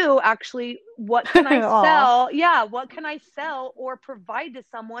from you actually, what can I Aw. sell? Yeah, what can I sell or provide to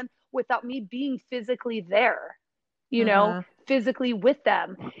someone without me being physically there, you know, Hmm. physically with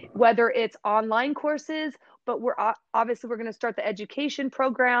them, whether it's online courses, but we're going to start the education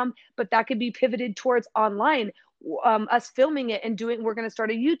program, but that could be pivoted towards online. Us filming it and we're going to start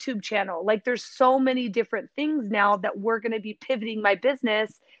a YouTube channel. Like there's so many different things now that we're going to be pivoting my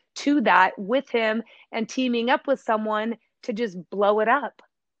business to that with him, and teaming up with someone to just blow it up,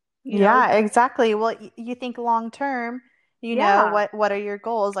 you know? Yeah, exactly. Well, you think long term, Yeah. what are your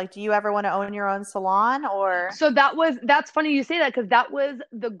goals? Like, do you ever want to own your own salon or? So that's funny you say that, because that was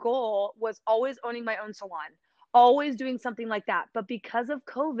the goal, was always owning my own salon, always doing something like that. But because of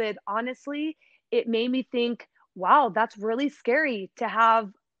COVID, honestly, it made me think, wow, that's really scary to have,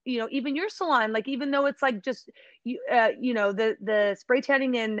 even your salon, like even though it's like just the spray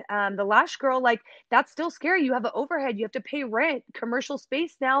tanning and the lash girl, like that's still scary. You have an overhead, you have to pay rent. Commercial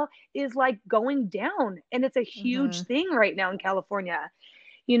space now is like going down, and it's a huge Hmm. thing right now in California.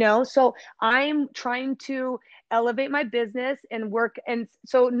 So I'm trying to elevate my business and work, and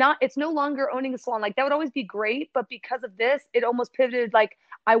so not it's no longer owning a salon. Like that would always be great, but because of this it almost pivoted. Like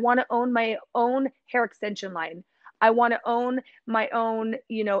I want to own my own hair extension line. I want to own my own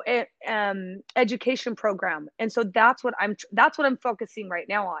education program. And so that's what I'm focusing right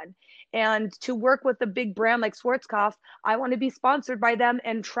now on. And to work with a big brand like Schwarzkopf, I want to be sponsored by them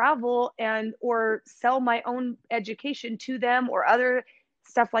and travel and or sell my own education to them or other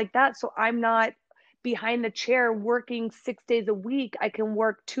stuff like that. So I'm not behind the chair working 6 days a week. I can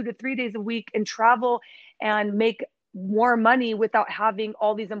work 2 to 3 days a week and travel and make more money without having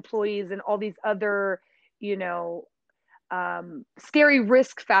all these employees and all these other, you know, scary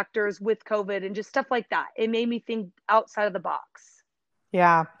risk factors with COVID and just stuff like that. It made me think outside of the box.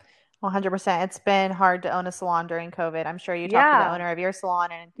 Yeah, 100%. It's been hard to own a salon during COVID. I'm sure you talked to the Yeah. owner of your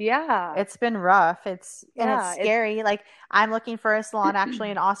salon and Yeah. it's been rough. It's Yeah. It's, scary. Like I'm looking for a salon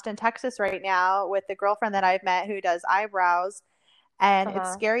actually in Austin, Texas right now with the girlfriend that I've met who does eyebrows, and it's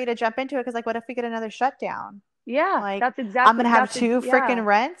uh-huh. scary to jump into it because like what if we get another shutdown? Yeah. Like That's I'm exactly, gonna have two freaking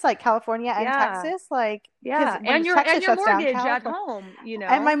rents, like California and yeah. Texas, like because Yeah. when And your, and Texas your shuts down, mortgage at California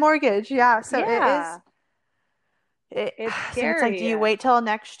home, and my mortgage, yeah. So it is. Yeah. It, It's so it's like, do scary. you wait till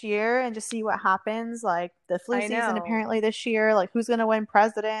next year and just see what happens? Like the flu I season know. apparently this year, like who's gonna win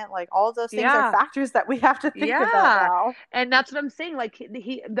president? Like all of those things are Yeah. factors that we have to think about Yeah. now. And that's what I'm saying. Like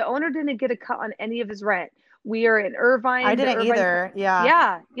the owner didn't get a cut on any of his rent. We are in I Irvine, the didn't Irvine, either. Yeah.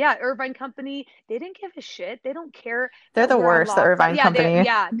 yeah, yeah, Irvine company. They didn't give a shit. They don't care They're that the we're on worst, the lockdown. Irvine Yeah,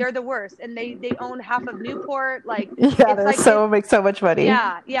 company. they're the worst. And they own half of Newport. Like Yeah, it's they're like it so make so much money.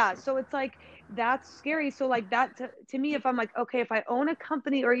 yeah, yeah. So it's like that's scary. So like that to me, if I'm like, okay, if I own a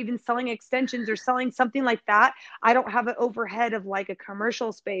company or even selling extensions or selling something like that, I don't have an overhead of like a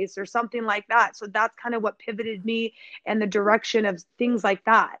commercial space or something like that. So that's kind of what pivoted me and the direction of things like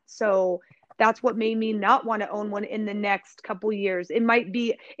that. So that's what made me not want to own one in the next couple years.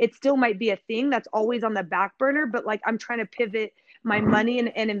 It still might be a thing that's always on the back burner, but like I'm trying to pivot my money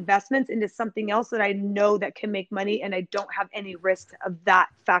and investments into something else that I know that can make money and I don't have any risk of that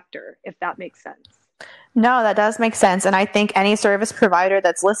factor, if that makes sense. No, that does make sense. And I think any service provider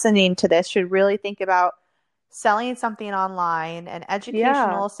that's listening to this should really think about selling something online, an Yeah.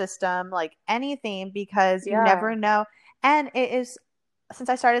 educational system, like anything, because you Yeah. never know. And it is, since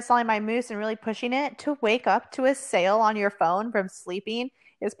I started selling my mousse and really pushing it, to wake up to a sale on your phone from sleeping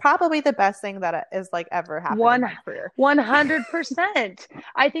is probably the best thing that is like ever happened in One my career. 100%.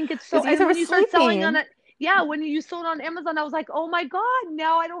 I think it's so, Because you and were when you start selling on sleeping. it, Yeah, when you sold on Amazon, I was like, oh my God,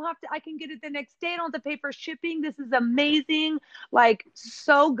 now I don't have to, I can get it the next day. I don't have to pay for shipping. This is amazing. Like,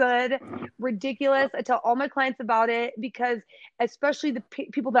 so good, ridiculous. I tell all my clients about it because, especially the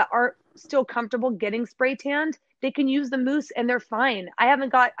people that aren't still comfortable getting spray tanned, they can use the mousse and they're fine. I haven't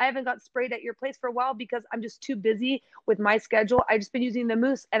got sprayed at your place for a while because I'm just too busy with my schedule. I've just been using the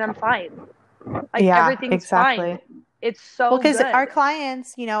mousse and I'm fine. Like, Yeah, everything's fine. exactly. It's Well, so because our good.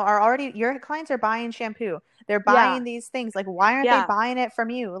 clients, are already, your clients are buying shampoo. They're Yeah. buying these things. Like, why aren't they Yeah. buying it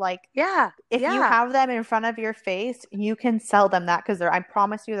from you? Like, Yeah. if you Yeah. have them in front of your face, you can sell them that because I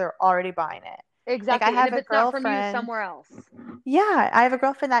promise you, they're already buying it. Like, I Exactly. And have if a it's not from you, girlfriend. somewhere else. Yeah, I have a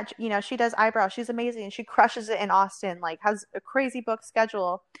girlfriend that, she does eyebrows. She's amazing. She crushes it in Austin, like has a crazy book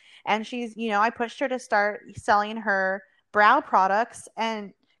schedule. And she's, I pushed her to start selling her brow products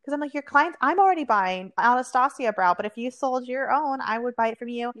and because I'm like, your clients, I'm already buying Anastasia brow, but if you sold your own, I would buy it from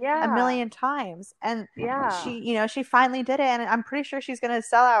you a Yeah. million times. And Yeah. she, she finally did it, and I'm pretty sure she's going to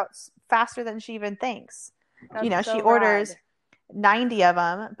sell out faster than she even thinks. That's She so orders rad. 90 of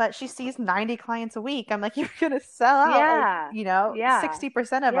them, but she sees 90 clients a week. I'm like, you're going to sell out like, Yeah. Yeah.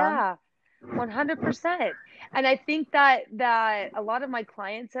 60% of them. Yeah. 100%. And I think that a lot of my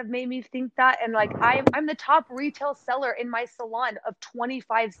clients have made me think that, and like I'm the top retail seller in my salon of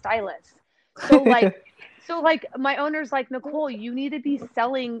 25 stylists. So like my owner's like, Nicole, you need to be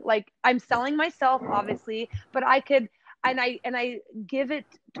selling, like, I'm selling myself obviously, but I could, and I give it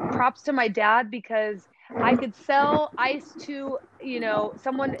props to my dad because I could sell ice to,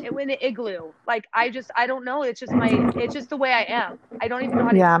 someone in an igloo. Like, I don't know. It's just the way I am. I don't even know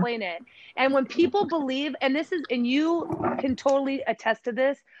how to Yeah. explain it. And when people believe, and you can totally attest to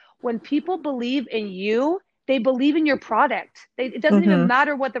this, when people believe in you, they believe in your product. It doesn't even Hmm.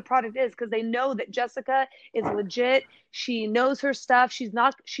 matter what the product is because they know that Jessica is legit. She knows her stuff. She's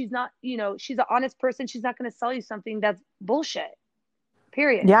not, she's an honest person. She's not going to sell you something that's bullshit,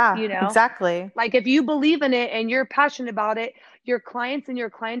 period. Yeah, exactly. Like, if you believe in it and you're passionate about it, your clients and your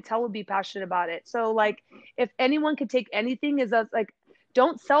clientele will be passionate about it. So like, if anyone could take anything, is that, like,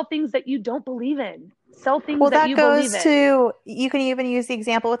 don't sell things that you don't believe in. Sell things Well, that that you believe goes in. to, you can even use the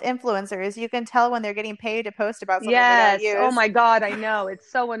example with influencers. You can tell when they're getting paid to post about something they don't Yes. Oh use. my God, I know. It's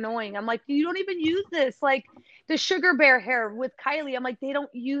so annoying. I'm like, you don't even use this. Like, the sugar bear hair with Kylie, I'm like, they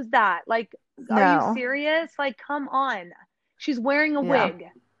don't use that. Like, are you No. serious? Like, come on. She's wearing a Yeah. wig.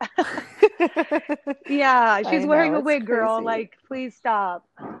 Yeah, she's I wearing know, a it's wig, girl. crazy. Like, please stop.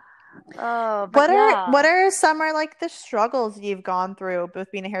 Oh, but What yeah. are some are like the struggles you've gone through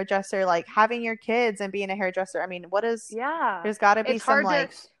with being a hairdresser, like having your kids and being a hairdresser? I mean, Yeah. there's got to be It's some hard to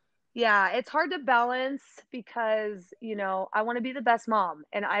like, Yeah, it's hard to balance because, I want to be the best mom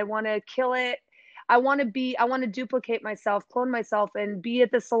and I want to kill it. I want to duplicate myself, clone myself, and be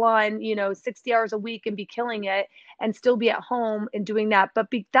at the salon, 60 hours a week and be killing it and still be at home and doing that. But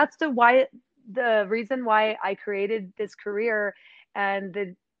that's the reason why I created this career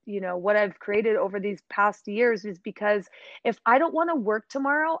and what I've created over these past years is because if I don't want to work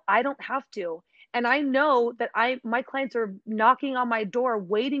tomorrow, I don't have to. And I know that my clients are knocking on my door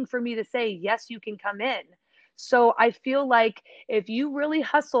waiting for me to say yes, you can come in. So I feel like if you really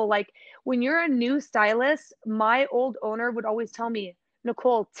hustle, like, when you're a new stylist, my old owner would always tell me,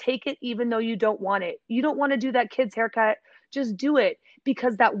 Nicole, take it even though you don't want it. You don't want to do that kid's haircut, just do it,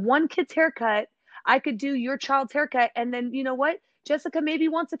 because that one kid's haircut, I could do your child's haircut, and then, you know what, Jessica maybe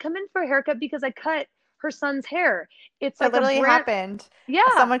wants to come in for a haircut because I cut her son's hair. It's that like a literally brand. happened. Yeah,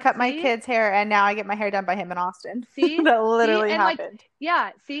 Someone cut my see. kid's hair and now I get my hair done by him in Austin. See, That see, literally and like, happened.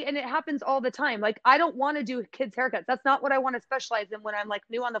 yeah, see, and it happens all the time. Like, I don't want to do kids' haircuts. That's not what I want to specialize in when I'm like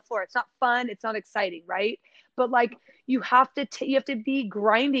new on the floor. It's not fun. It's not exciting, right? But like, you have to be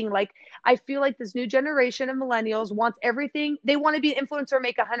grinding. Like, I feel like this new generation of millennials wants everything. They want to be an influencer,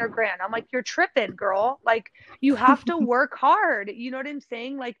 make 100 grand. I'm like, you're tripping, girl. Like, you have to work hard. You know what I'm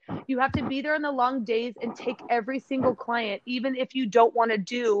saying? Like, you have to be there on the long days and take every single client, even if you don't want to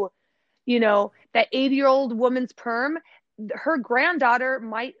do that 80-year-old woman's perm. Her granddaughter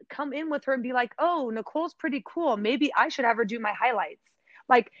might come in with her and be like, oh, Nicole's pretty cool, maybe I should have her do my highlights.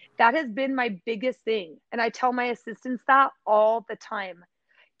 Like, that has been my biggest thing, and I tell my assistants that all the time.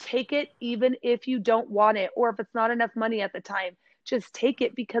 Take it even if you don't want it, or if it's not enough money at the time, just take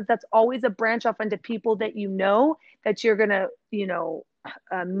it, because that's always a branch off into people that that you're gonna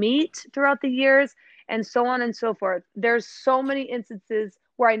meet throughout the years, and so on and so forth. There's so many instances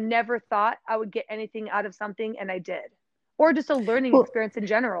where I never thought I would get anything out of something, and I did. Or just a learning Well, experience in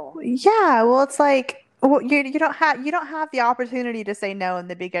general. yeah, well, it's like, well, you don't have the opportunity to say no in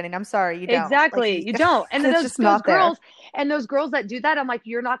the beginning. I'm sorry, you don't. Like, Exactly. You don't. And it's those just those not there. girls and those girls that do that, I'm like,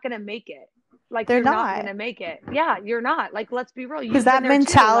 you're not gonna make it. Like, They're you're not not. gonna make it. Yeah, you're not. Like, let's be real. Because You've been that there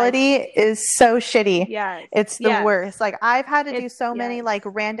too. Like, mentality is so shitty. yes, It's the yes, worst. Like I've had to do it's so many yes, like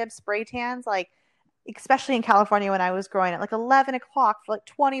random spray tans, like especially in California when I was growing up, like 11 o'clock for like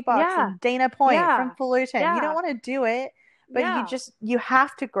 $20 yeah, in Dana Point from yeah, Fullerton. You don't yeah, want to do it, but yeah, you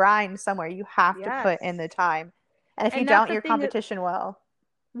have to grind somewhere. You have to yes. put in the time. And if you And that's don't, the your thing that competition will.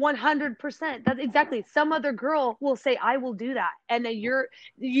 100%. That's exactly. Some other girl will say, "I will do that," and then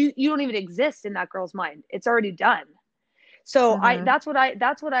you don't even exist in that girl's mind. It's already done. So I Hmm. that's what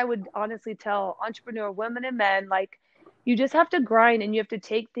I would honestly tell entrepreneur women and men, like, you just have to grind and you have to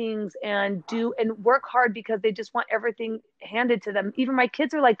take things and do and work hard because they just want everything handed to them. Even my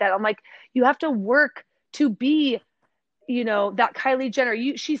kids are like that. I'm like, you have to work to be, that Kylie Jenner.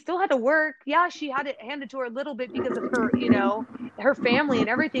 She still had to work. Yeah, she had it handed to her a little bit because of her, her family and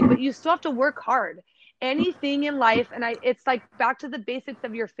everything, but you still have to work hard. Anything in life, and it's like back to the basics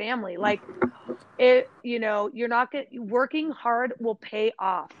of your family. Like, you're not working hard will pay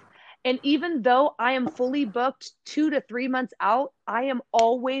off. And even though I am fully booked 2 to 3 months out, I am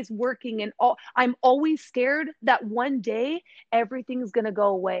always working, and I'm always scared that one day everything's going to go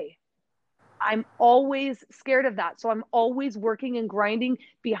away. I'm always scared of that. So I'm always working and grinding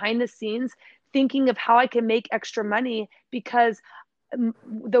behind the scenes, thinking of how I can make extra money, because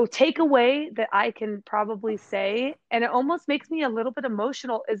the takeaway that I can probably say, and it almost makes me a little bit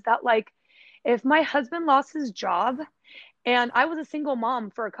emotional, is that, like, if my husband lost his job, and I was a single mom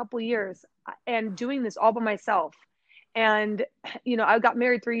for a couple years and doing this all by myself. And, I got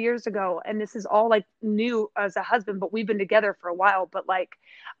married 3 years ago, and this is all like new as a husband, but we've been together for a while. But like,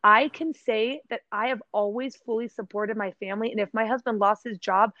 I can say that I have always fully supported my family. And if my husband lost his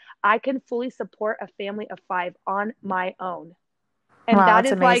job, I can fully support a family of 5 on my own. And Wow, that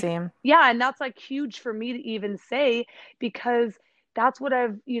that's is like, amazing. yeah, and that's like huge for me to even say, because that's what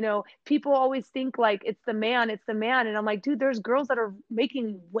people always think like it's the man, it's the man. And I'm like, dude, there's girls that are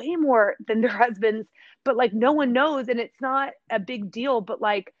making way more than their husbands, but like no one knows, and it's not a big deal. But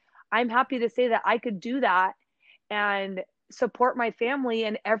like, I'm happy to say that I could do that and support my family,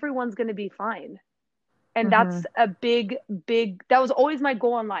 and everyone's going to be fine. And Hmm. that's a big, big, that was always my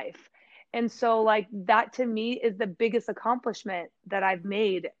goal in life. And so, like, that to me is the biggest accomplishment that I've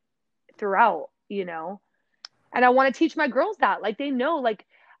made throughout. And I want to teach my girls that, like, they know, like,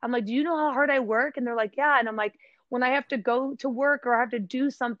 I'm like, do you know how hard I work? And they're like, yeah. And I'm like, when I have to go to work, or I have to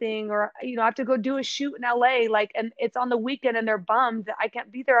do something, or, I have to go do a shoot in LA, like, and it's on the weekend and they're bummed that I can't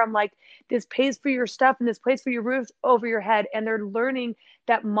be there. I'm like, this pays for your stuff and this pays for your roof over your head. And they're learning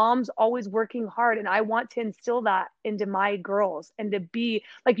that mom's always working hard. And I want to instill that into my girls, and to be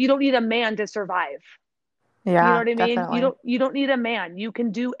like, you don't need a man to survive. You know Yeah, what I mean? You definitely. don't you don't need a man. You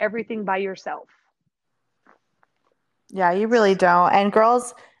can do everything by yourself. Yeah, you really don't. And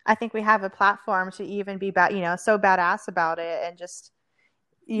girls, I think we have a platform to even be so badass about it and just,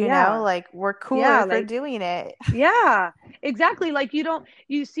 Yeah. like we're cooler Yeah, for like, doing it. yeah, exactly. Like,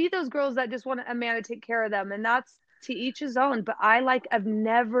 you see those girls that just want a man to take care of them, and that's to each his own. But I've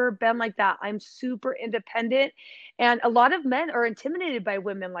never been like that. I'm super independent, and a lot of men are intimidated by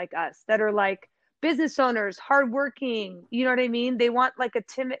women like us that are like business owners, hardworking. You know what I mean? They want like a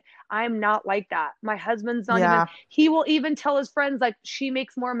timid. I'm not like that. My husband's not even. Yeah. He will even tell his friends like she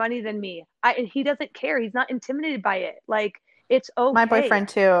makes more money than me. And he doesn't care. He's not intimidated by it. Like, it's My okay. boyfriend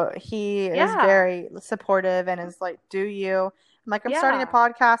too, he is Yeah. very supportive and is like, "Do you?" I'm like, "I'm starting a Yeah.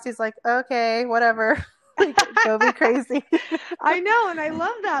 podcast." He's like, "Okay, whatever." Like, go be crazy. I know, and I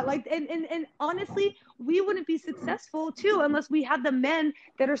love that. Like, and honestly, we wouldn't be successful too unless we had the men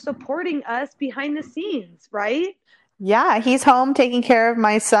that are supporting us behind the scenes, right? Yeah, he's home taking care of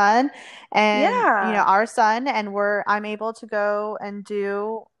my son and, Yeah. our son, and I'm able to go and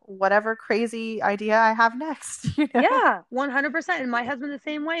do whatever crazy idea I have next. Yeah, 100%. And my husband the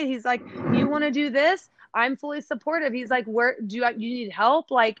same way. He's like, "You want to do this?" I'm fully supportive. He's like, "Where you need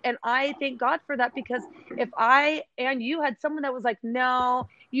help?" Like, and I thank God for that, because if I and you had someone that was like, "No,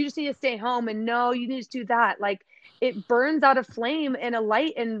 you just need to stay home," and "No, you need to do that," like, it burns out a flame and a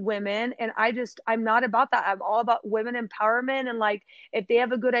light in women. And I'm not about that. I'm all about women empowerment. And like, if they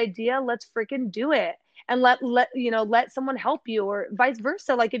have a good idea, let's freaking do it. And let someone help you, or vice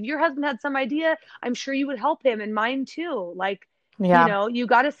versa. Like, if your husband had some idea, I'm sure you would help him, and mine too. Like, Yeah. you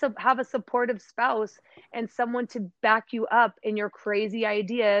got to have a supportive spouse and someone to back you up in your crazy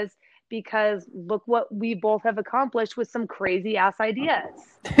ideas, because look what we both have accomplished with some crazy ass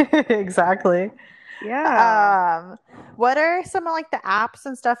ideas. Exactly. Yeah. Um, what are some of like the apps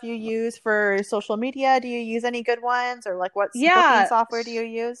and stuff you use for social media? Do you use any good ones, or like what booking Yeah. software do you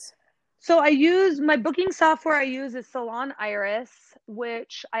use? So I use my booking software. I use is Salon Iris.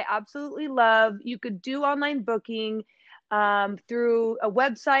 which I absolutely love. You could do online booking through a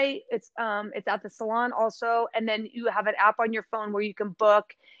website. It's at the salon also, and then you have an app on your phone where you can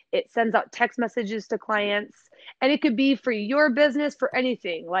book. It sends out text messages to clients, and it could be for your business, for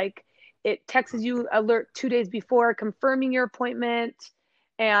anything. Like it texts you alert 2 days before confirming your appointment.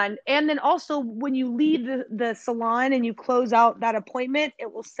 And then also when you leave the salon and you close out that appointment,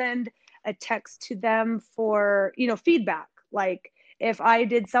 it will send a text to them for, feedback. Like if I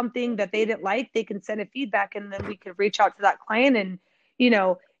did something that they didn't like, they can send a feedback, and then we could reach out to that client and, you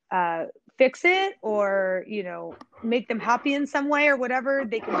know, uh, fix it, or, make them happy in some way or whatever.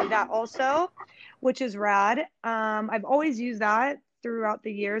 They can do that also, which is rad. I've always used that throughout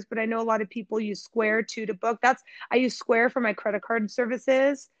the years, but I know a lot of people use Square too to book. I use Square for my credit card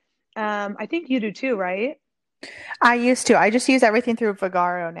services. I think you do too, right? I used to. I just use everything through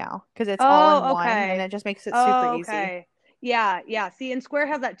Vagaro now because it's all in Oh, one and okay. it just makes it super Oh, easy. okay. Yeah, yeah. See, and Square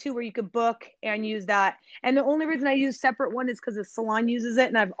has that too, where you could book and use that. And the only reason I use separate one is because the salon uses it,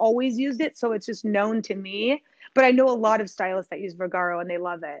 and I've always used it, so it's just known to me. But I know a lot of stylists that use Vagaro, and they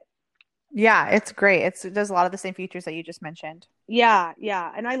love it. Yeah, it's great. It does a lot of the same features that you just mentioned. Yeah,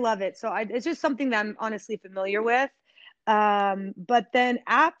 yeah, and I love it. It's just something that I'm honestly familiar with. But then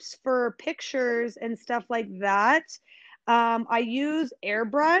apps for pictures and stuff like that. I use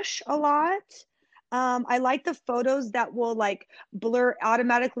Airbrush a lot. I like the photos that will like blur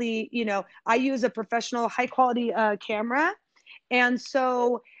automatically. I use a professional high quality camera, and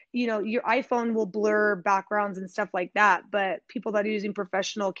so, your iPhone will blur backgrounds and stuff like that. But people that are using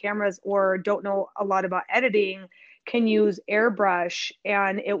professional cameras or don't know a lot about editing can use Airbrush,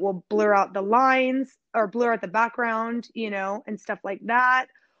 and it will blur out the lines or blur out the background, and stuff like that.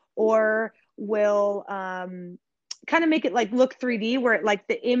 Or will kind of make it like look 3D, where it like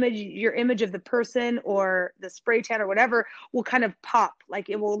your image of the person or the spray tan or whatever will kind of pop, like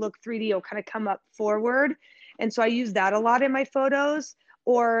it will look 3D, it'll kind of come up forward. And so I use that a lot in my photos.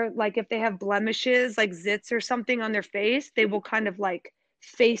 Or like if they have blemishes like zits or something on their face, they will kind of like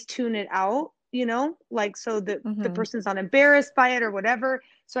face tune it out, like so that the Hmm. person's not embarrassed by it or whatever.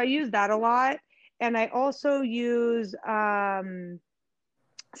 So I use that a lot. And I also use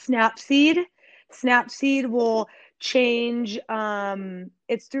Snapseed. Snapseed will change,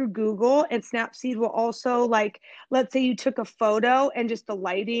 it's through Google, and Snapseed will also, like, let's say you took a photo and just the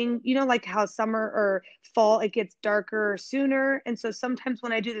lighting, like how summer or fall it gets darker sooner. And so sometimes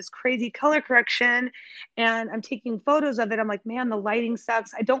when I do this crazy color correction and I'm taking photos of it, I'm like, man, the lighting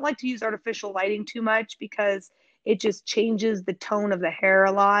sucks. I don't like to use artificial lighting too much because it just changes the tone of the hair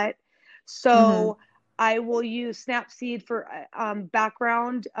a lot. Hmm. So I will use Snapseed for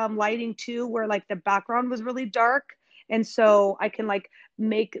background lighting too, where like the background was really dark. And so I can like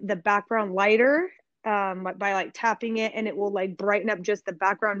make the background lighter by like tapping it, and it will like brighten up just the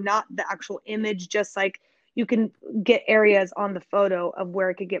background, not the actual image. Just like you can get areas on the photo of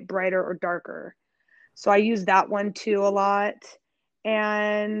where it could get brighter or darker. So I use that one too a lot.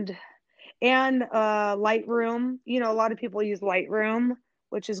 And Lightroom, a lot of people use Lightroom,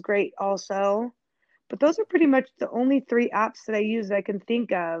 which is great also. But those are pretty much the only three apps that I use that I can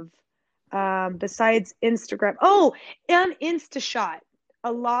think of, besides Instagram. Oh, and InstaShot.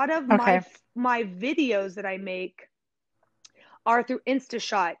 A lot of Okay. my videos that I make are through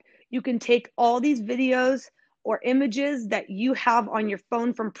InstaShot. You can take all these videos or images that you have on your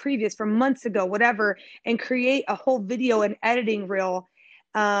phone from months ago, whatever, and create a whole video and editing reel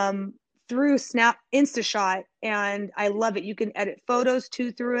um, through Snap InstaShot. And I love it. You can edit photos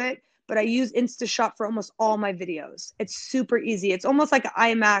too through it, but I use InstaShot for almost all my videos. It's super easy. It's almost like an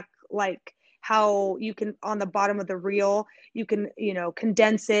iMac, like how you can on the bottom of the reel, you can,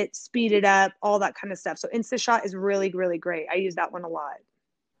 condense it, speed it up, all that kind of stuff. So InstaShot is really, really great. I use that one a lot.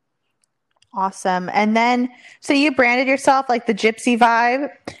 Awesome. And then, so you branded yourself like the Gypsy Vibe.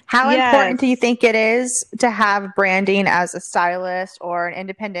 How important do you Yes. think it is to have branding as a stylist or an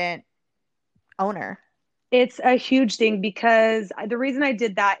independent owner? It's a huge thing because the reason I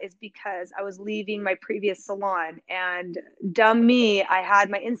did that is because I was leaving my previous salon, and dumb me, I had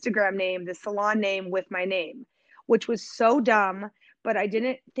my Instagram name, the salon name with my name, which was so dumb, but I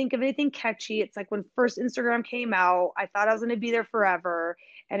didn't think of anything catchy. It's like when first Instagram came out, I thought I was going to be there forever,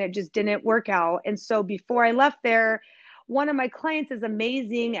 and it just didn't work out. And so before I left there, one of my clients is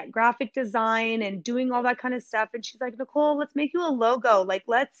amazing at graphic design and doing all that kind of stuff. And she's like, Nicole, let's make you a logo. Like,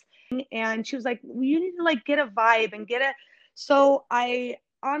 let's, and she was like, well, you need to like get a vibe and get a, so I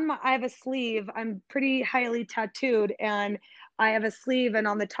have a sleeve. I'm pretty highly tattooed, and I have a sleeve, and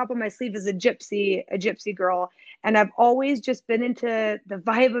on the top of my sleeve is a gypsy girl. And I've always just been into the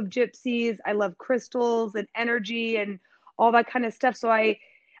vibe of gypsies. I love crystals and energy and all that kind of stuff. So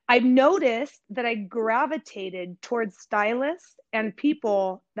I've noticed that I gravitated towards stylists and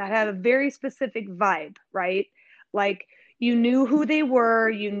people that have a very specific vibe, right? Like you knew who they were,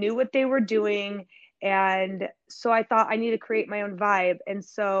 you knew what they were doing. And so I thought I need to create my own vibe. And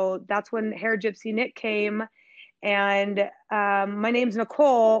so that's when Hair Gypsy Nick came. And my name's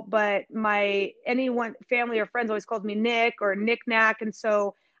Nicole, but my anyone family or friends always called me Nick or Nick Knack, and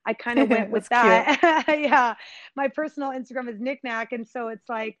so I kind of went with That's cute. that. Yeah, my personal Instagram is Nick Knack, and so it's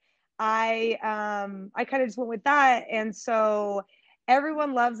like I kind of just went with that, and so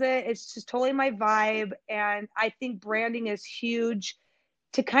everyone loves it. It's just totally my vibe, and I think branding is huge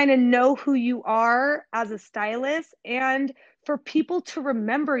to kind of know who you are as a stylist and for people to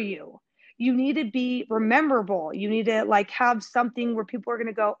remember you. You need to be rememberable. You need to like have something where people are going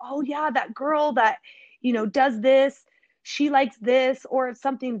to go, oh yeah, that girl that, does this, she likes this, or it's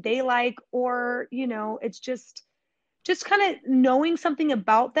something they like, or, it's just kind of knowing something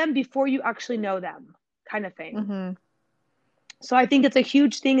about them before you actually know them kind of thing. Hmm. So I think it's a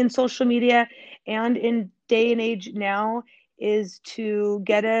huge thing in social media and in day and age now is to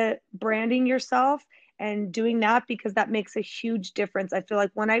get a branding yourself and doing that because that makes a huge difference. I feel like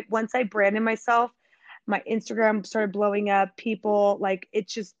once I branded myself, my Instagram started blowing up. People like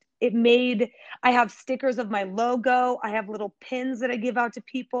it made I have stickers of my logo. I have little pins that I give out to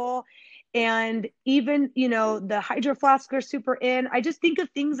people. And even, the Hydro Flask are super in. I just think of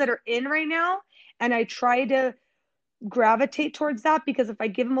things that are in right now and I try to gravitate towards that because if I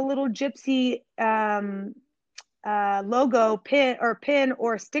give them a little gypsy logo pin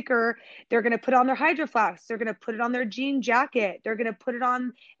or sticker, they're going to put on their Hydro Flask. They're going to put it on their jean jacket. They're going to put it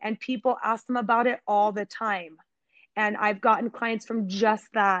on, and people ask them about it all the time. And I've gotten clients from just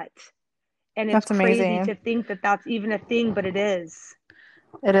that. And it's That's crazy amazing. to think that that's even a thing, but it is.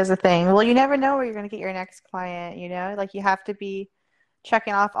 It is a thing. Well, you never know where you're going to get your next client, you know? Like you have to be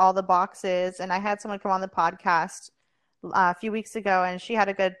checking off all the boxes. And I had someone come on the podcast a few weeks ago, and she had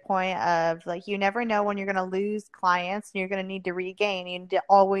a good point of like, you never know when you're going to lose clients and you're going to need to regain. You need to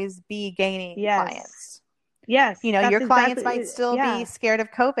always be gaining Yes. clients. Yes. You know, That's your clients exactly might it. still be Yeah. scared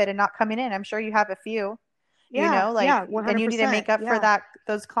of COVID and not coming in. I'm sure you have a few, you Yeah. know, like, Yeah. and you need to 100%. make up for Yeah.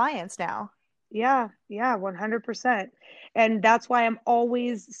 those clients now. Yeah, yeah, 100%. And that's why I'm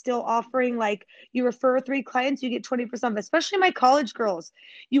always still offering like you refer 3 clients, you get 20%, especially my college girls.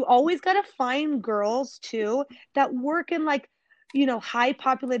 You always got to find girls too that work in like, high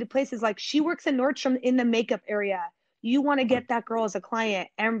populated places. Like she works in Nordstrom in the makeup area. You want to get that girl as a client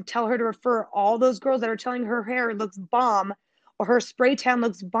and tell her to refer all those girls that are telling her hair looks bomb or her spray tan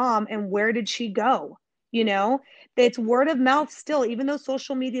looks bomb. And where did she go? You know, it's word of mouth still, even though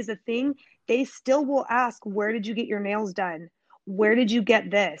social media is a thing, they still will ask, where did you get your nails done? Where did you get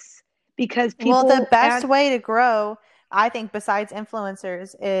this? Because Well, the people, best and way to grow, I think, besides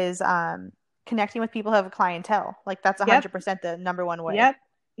influencers, is connecting with people who have a clientele. Like that's yep, 100% the number one way. yep,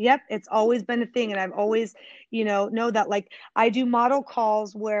 yep, it's always been a thing. And I've always, know that like I do model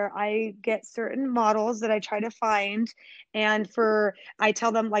calls where I get certain models that I try to find. And I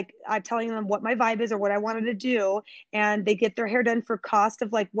tell them, like, I'm telling them what my vibe is or what I wanted to do. And they get their hair done for cost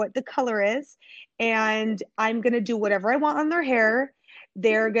of like what the color is. And I'm going to do whatever I want on their hair.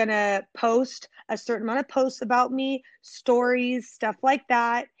 They're going to post a certain amount of posts about me, stories, stuff like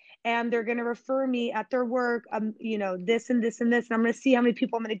that, and they're going to refer me at their work, this and this and this, and I'm going to see how many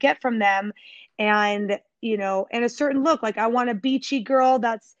people I'm going to get from them. And and a certain look, like I want a beachy girl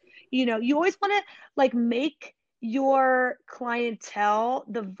that's, you always want to like make your clientele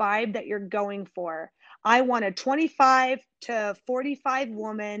the vibe that you're going for. I want a 25 to 45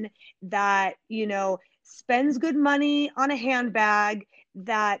 woman that spends good money on a handbag,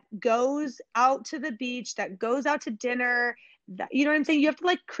 that goes out to the beach, that goes out to dinner, that, you know what I'm saying? You have to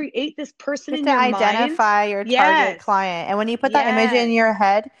like create this You person have in to your mind. identify your target Yes. client. And when you put that image in Yes. your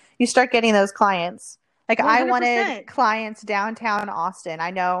head, you start getting those clients. Like I wanted 100%. clients downtown Austin.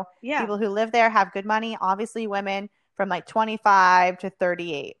 I know Yeah. people who live there have good money, obviously women from like 25 to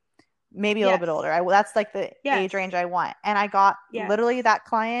 38, maybe a little Yes. bit older. That's like the age Yes. range I want. And I got Yes. literally that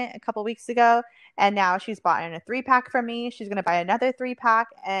client a couple weeks ago, and now she's bought in a 3-pack from me. She's going to buy another 3-pack,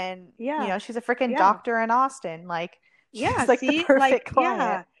 and Yeah. she's a freaking Yeah. doctor in Austin. Like Yeah. she's like the See, like, perfect client.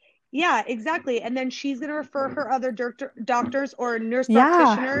 yeah. Yeah, exactly. And then she's going to refer her other doctors or nurse Yeah.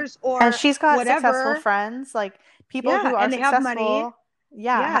 practitioners And or she's got successful whatever. friends, like people Yeah. who are And they have money. successful.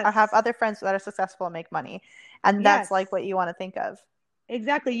 Yeah, Yes. have other friends that are successful and make money. And that's Yes. like what you want to think of.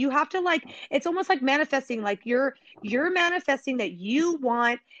 Exactly. You have to like it's almost like manifesting, like you're manifesting that you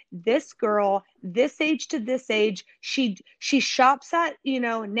want this girl this age to this age. She shops at,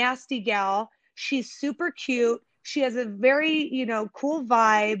 Nasty Gal. She's super cute. She has a very, cool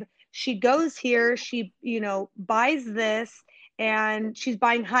vibe. She goes here, she, buys this, and she's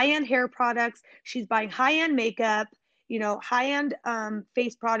buying high-end hair products, she's buying high-end makeup, high-end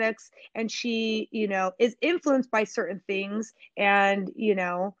face products, and she, is influenced by certain things, and,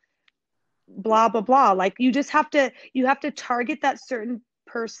 blah blah blah. Like, you have to target that certain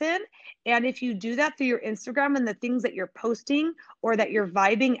person, and if you do that through your Instagram and the things that you're posting or that you're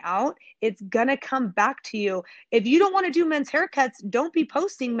vibing out, it's gonna come back to you. If you don't want to do men's haircuts, don't be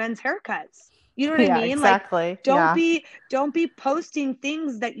posting men's haircuts. You know what I Yeah, mean? Like, exactly. don't Yeah. be don't be posting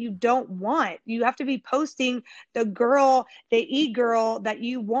things that you don't want. You have to be posting the e-girl that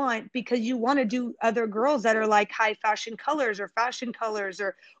you want, because you want to do other girls that are like high fashion colors or fashion colors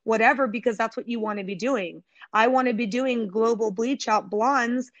or whatever, because that's what you want to be doing. I want to be doing global bleach out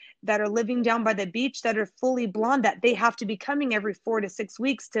blondes that are living down by the beach, that are fully blonde, that they have to be coming every 4 to 6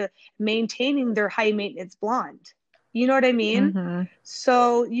 weeks to maintaining their high maintenance blonde. You know what I mean? Hmm.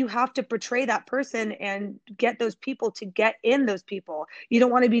 So you have to portray that person and get those people to get in those people. You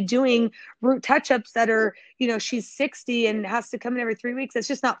don't want to be doing root touch ups that are, she's 60 and has to come in every 3 weeks. It's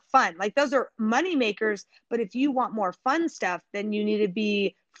just not fun. Like, those are money makers. But if you want more fun stuff, then you need to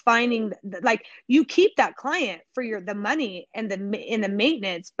be finding, like, you keep that client for the money and the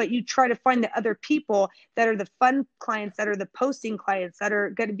maintenance, but you try to find the other people that are the fun clients, that are the posting clients, that are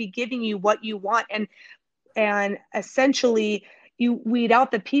going to be giving you what you want. And essentially, you weed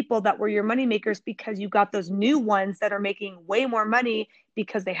out the people that were your money makers, because you got those new ones that are making way more money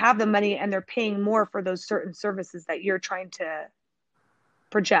because they have the money and they're paying more for those certain services that you're trying to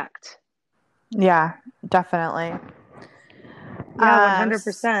project. Yeah, definitely. Yeah, Um,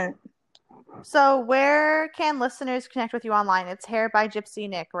 100%. so where can listeners connect with you online? It's Hair by Gypsy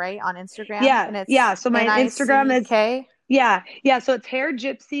Nick, right? On Instagram. Yeah, And it's yeah. So my Instagram is, Nick. yeah, yeah. So it's Hair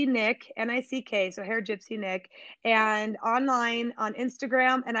Gypsy Nick, Nick. So Hair Gypsy Nick, and online on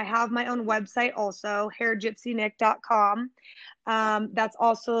Instagram. And I have my own website also, hairgypsynick.com. That's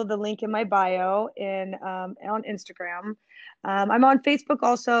also the link in my bio on Instagram. I'm on Facebook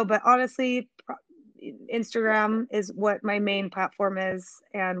also, but honestly, Instagram is what my main platform is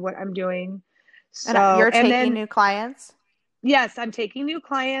and what I'm doing. And So, you're and taking then new clients? yes, I'm taking new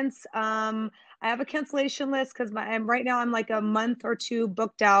clients. I have a cancellation list because I'm right now, I'm like a month or two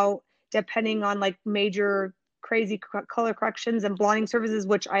booked out, depending on like major crazy color corrections and blonding services,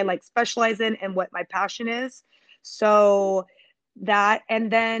 which I like specialize in and what my passion is. So that,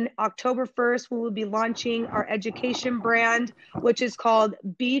 and then October 1st, we will be launching our education brand, which is called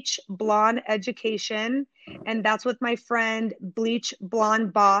Beach Blonde Education. And that's with my friend Bleach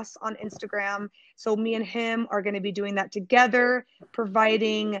Blonde Boss on Instagram. So me and him are going to be doing that together,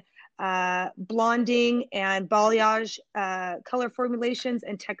 providing blonding and balayage color formulations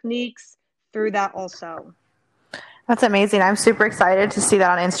and techniques through that also. That's amazing. I'm super excited to see that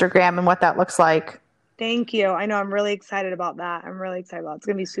on Instagram and what that looks like. Thank you. I know, I'm really excited about that. I'm really excited about it. It's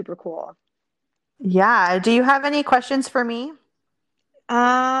going to be super cool. Yeah. Do you have any questions for me?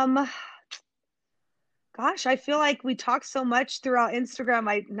 Um, Gosh, I feel like we talk so much throughout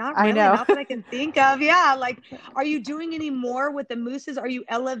Instagram. Not I really, know. not that I can think of. Yeah, like, are you doing any more with the mooses? Are you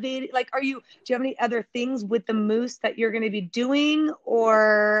elevating? Like, do you have any other things with the mousse that you're going to be doing,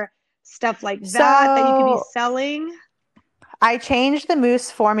 or stuff like that you could be So selling? I changed the mousse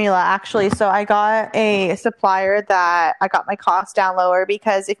formula actually. So I got a supplier that I got my cost down lower,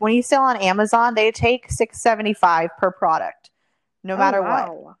 because when you sell on Amazon, they take $6.75 per product, no Oh, matter what.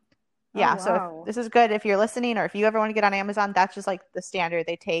 wow. Oh, Yeah, so if wow. this is good if you're listening, or if you ever want to get on Amazon, that's just like the standard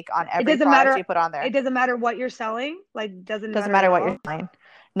they take on It every doesn't product matter. you put on It there. doesn't matter what you're selling. Like, doesn't Doesn't matter at matter what you're all. selling.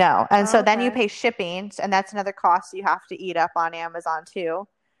 No. And Oh, so then you okay. pay shipping, and that's another cost you have to eat up on Amazon too.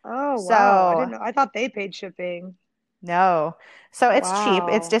 Oh, wow. I didn't So know. I thought they paid shipping. no. So it's cheap.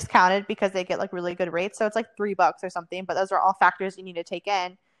 It's Wow. discounted because they get like really good rates. So it's like $3 or something, but those are all factors you need to take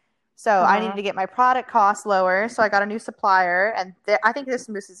in. So I needed Uh-huh. to get my product costs lower. So I got a new supplier, and I think this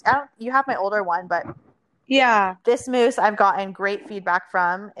mousse is, you have my older one, but Yeah. this mousse I've gotten great feedback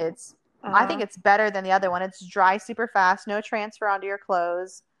from. I think Uh-huh. it's better than the other one. It's dry super fast, no transfer onto your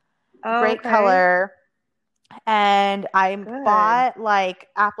clothes, Oh, great okay. color. And I Good. bought like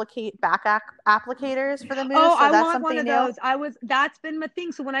applicators for the Oh, mousse. So I that's want one something of new. those. That's been my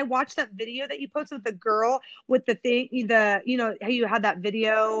thing. So when I watched that video that you posted with the girl with the thing, how you had that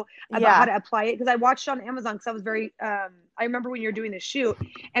video about how Yeah, to apply it, because I watched it on Amazon, because I was very I remember when you were doing the shoot,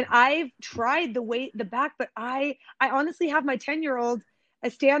 and I've tried the back, but I honestly have my 10-year-old, I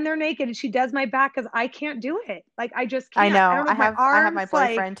stand there naked and she does my back because I can't do it. Like, I just I can't. I know. don't know I if my have I have my arms, like,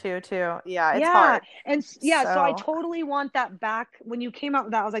 boyfriend too. Yeah, it's yeah. hard. And yeah, so I So totally want that back. When you came out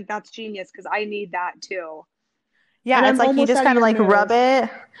with that, I was like, that's genius, because I need that too. And Yeah, it's I'm like you almost just out of kind of your like rub mousse. it.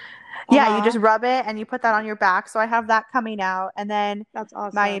 Yeah, you Uh-huh. just rub it and you put that on your back. So I have that coming out. And then That's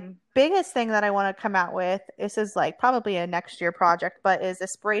my awesome. biggest thing that I want to come out with, this is like probably a next year project, but is a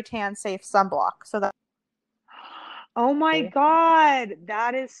spray tan safe sunblock. So that Oh my God,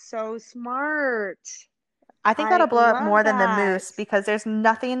 that is so smart. I think that'll I blow up love more than the that. mousse because there's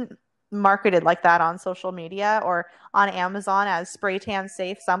nothing marketed like that on social media or on Amazon as spray tan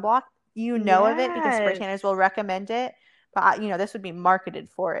safe sunblock. You know of it because spray Yes. tanners will recommend it, but this would be marketed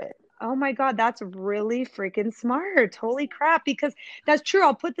for it. Oh my God, that's really freaking smart. Holy crap. Because that's true.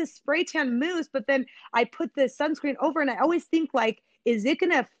 I'll put this spray tan mousse, but then I put the sunscreen over, and I always think like, is it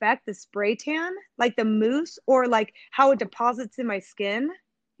going to affect the spray tan, like the mousse, or like how it deposits in my skin?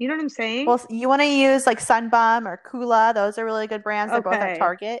 You know what I'm saying? Well, you want to use like Sunbum or Kula. Those are really good brands. They're both at Okay.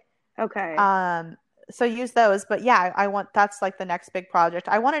 Target. Okay. Um, so use those. But yeah, I want that's like the next big project.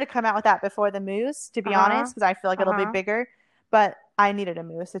 I wanted to come out with that before the mousse, to be Uh-huh. honest, because I feel like it'll be Uh-huh. bigger. But I needed a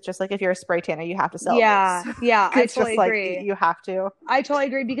mousse. It's just like if you're a spray tanner, you have to sell a mousse. Yeah. Yeah. I It's totally just like agree. you have to. I totally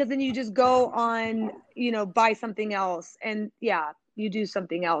agree because then you just go on, buy something else, and yeah, you do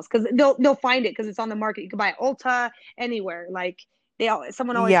something else because they'll find it because it's on the market. You can buy it Ulta anywhere. Like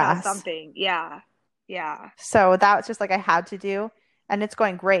someone always has Yes. something. Yeah, yeah. So that was just like I had to do, and it's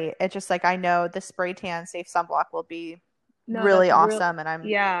going great. It's just like I know the spray tan safe sunblock will be No, really that's real. awesome, and I'm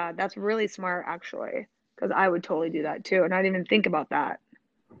Yeah, that's really smart actually because I would totally do that too, and I didn't even think about that.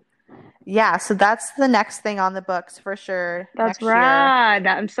 yeah. So that's the next thing on the books for sure That's next year. rad.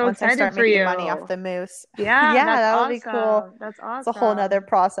 I'm so Once I excited start for making money off you. the moose. Yeah, Yeah, that's that'll be cool. awesome. That's It's a whole nother awesome.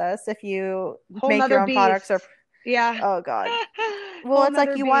 process if you Whole make your nother own products or beast. Yeah. oh God. Well, Whole it's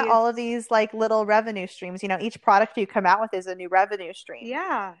like nother you want all of beast. these like little revenue streams. Each product you come out with is a new revenue stream.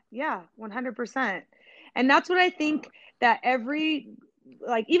 Yeah, yeah, 100%. And that's what I think that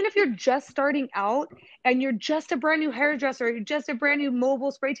like, even if you're just starting out and you're just a brand new hairdresser, you're just a brand new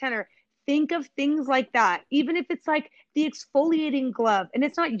mobile spray tanner, think of things like that. Even if it's like the exfoliating glove and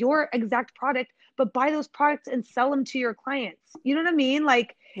it's not your exact product, but buy those products and sell them to your clients. You know what I mean?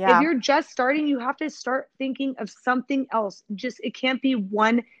 Like, if Yeah. you're just starting, you have to start thinking of something else. Just, it can't be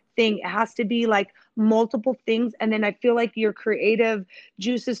one thing. It has to be like multiple things. And then I feel like your creative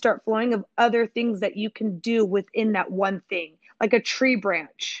juices start flowing of other things that you can do within that one thing, like a tree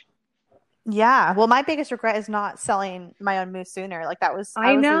branch. Yeah. Well, my biggest regret is not selling my own mousse sooner. Like I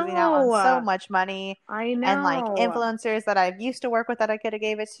I was losing out on so know. much money I and like know. influencers that I've used to work with that I could have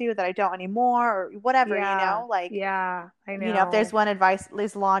gave it to that I don't anymore or whatever. Yeah. Like, Yeah. I if there's know. one advice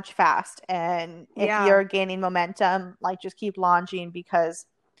is launch fast. And if Yeah. you're gaining momentum, like just keep launching because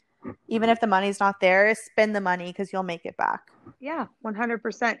even if the money's not there, spend the money because you'll make it back. Yeah,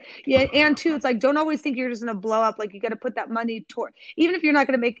 100%. Yeah, and two, it's like don't always think you're just gonna blow up. Like you got to put that money toward, even if you're not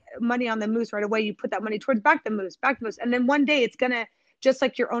gonna make money on the moose right away, you put that money towards back the moose, and then one day it's gonna just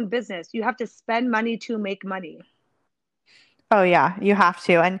like your own business. You have to spend money to make money. Oh yeah, you have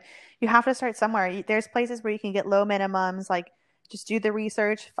to. And you have to start somewhere. There's places where you can get low minimums, like just do the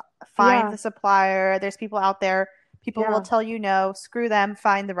research, find Yeah, the supplier. There's people out there. People will yeah. tell you no, screw them,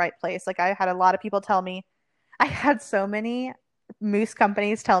 find the right place. Like I had a lot of people tell me, I had so many mousse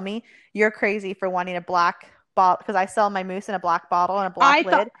companies tell me, you're crazy for wanting a black bottle because I sell my mousse in a black bottle and a black I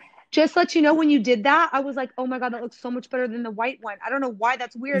thought, lid. just let you know, when you did that, I was like, oh my God, that looks so much better than the white one. I don't know why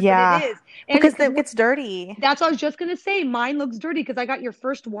that's weird, but it Yeah, is. And because it's it gets dirty. that's what I was just gonna say. Mine looks dirty because I got your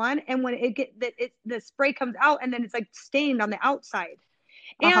first one, and when the spray comes out, and then it's like stained on the outside.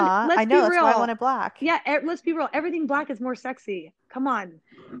 And Uh-huh. let's I be know, that's why I real. wanted black. Yeah, let's be real. Everything black is more sexy. Come on.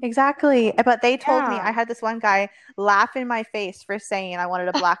 Exactly. But they told me, I Yeah. had this one guy laugh in my face for saying I wanted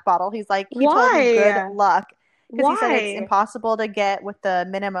a black bottle. He's like, he told me good Why? luck because he said it's Why? impossible to get with the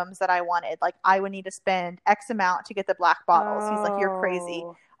minimums that I wanted. Like, I would need to spend X amount to get the black bottles. He's like, you're crazy.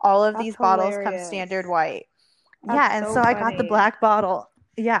 Oh, All of that's these bottles come hilarious. standard white. Yeah. That's And so so I got the funny. black bottle.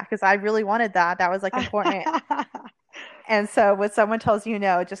 Yeah. Because I really wanted that. That was like important. And so when someone tells you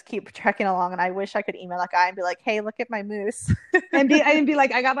no, just keep trekking along. And I wish I could email that guy and be like, hey, look at my moose. And be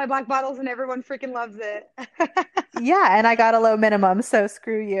like, I got my black bottles and everyone freaking loves it. Yeah, and I got a low minimum, so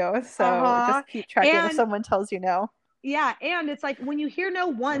screw you. So Uh-huh. just keep trekking if And someone tells you no. yeah, and it's like when you hear no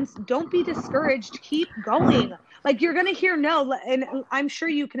once, don't be discouraged. Keep going. Like you're gonna hear no, and I'm sure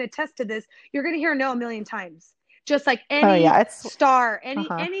you can attest to this. You're gonna hear no a million times. Just like Oh any yeah, it's star,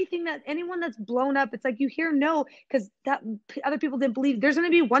 uh-huh. anything that anyone that's blown up, it's like you hear no because that other people didn't believe. There's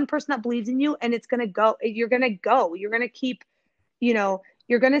gonna be one person that believes in you, and it's gonna go. You're gonna go. You're gonna keep.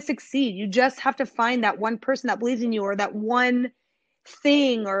 You're gonna succeed. You just have to find that one person that believes in you, or that one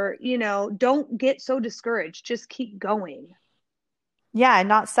thing, or don't get so discouraged. Just keep going. Yeah, and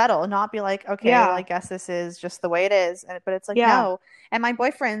not settle, not be like, okay, well, I Yeah. guess this is just the way it is. But it's like, Yeah. no. And my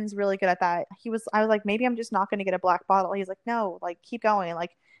boyfriend's really good at that. I was like, maybe I'm just not going to get a black bottle. He's like, no, like, keep going.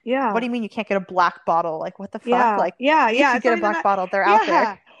 Like, what do Yeah. you mean you can't get a black bottle? Like, what the fuck? Yeah. Like, Yeah. you Yeah. could It's get not a even black that. bottle. They're out there.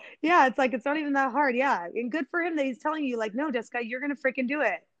 Yeah. Yeah. It's like, it's not even that hard. Yeah. And good for him that he's telling you, like, no, Jessica, you're going to freaking do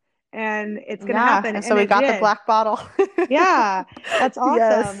it. And it's going to Yeah. happen. And so And we it got the did. black bottle. Yeah. That's awesome.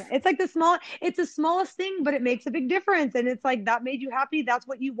 Yes. It's like it's the smallest thing, but it makes a big difference. And it's like, that made you happy. That's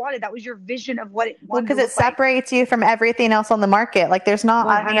what you wanted. That was your vision of what it Well, wanted to because it look like. separates you from everything else on the market. Like, there's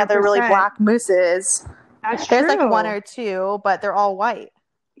not any other really 100%. black mousses. That's There's like one true. or two, but they're all white.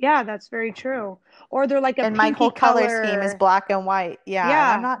 Yeah, that's very true. Or they're like a And my pinky whole color scheme is color. black and white. Yeah,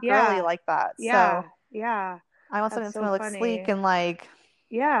 and I'm Yeah, not girly yeah, like that. So yeah, yeah. I want something That's that's so gonna look sleek funny. and like,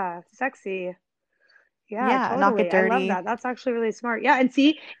 Yeah, sexy. Yeah, yeah, not get totally. I love dirty. that. That's actually really smart. Yeah, and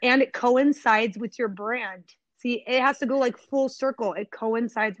see, and it coincides with your brand. See, it has to go like full circle. It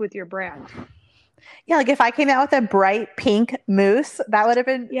coincides with your brand. Yeah, like if I came out with a bright pink mousse, that would have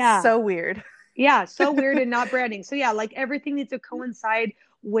been Yeah. so weird. Yeah, so weird and not branding. So yeah, like everything needs to coincide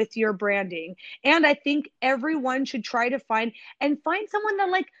with your branding. And I think everyone should try to find someone that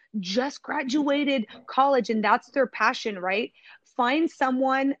like just graduated college and that's their passion, right? Find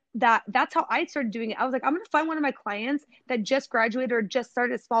someone that's how I started doing it. I was like, I'm going to find one of my clients that just graduated or just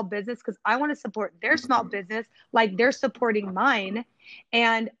started a small business because I want to support their small business like they're supporting mine.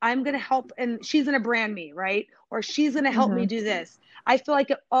 And I'm going to help, and she's going to brand me, right? Or she's going to help me Hmm. do this. I feel like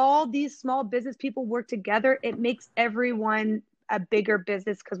if all these small business people work together, it makes everyone a bigger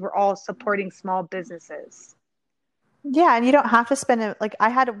business because we're all supporting small businesses. Yeah, and you don't have to spend it. Like I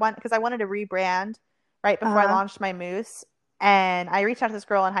had one because I wanted to rebrand right before I Uh, launched my mousse, and I reached out to this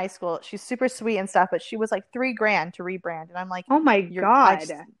girl in high school. She's super sweet and stuff, but she was like 3 grand to rebrand, and I'm like, oh my I God.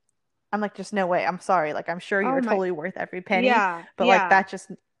 just I'm like, just no way. I'm sorry. Like, I'm sure Oh you're my, totally worth every penny, yeah, but like yeah, that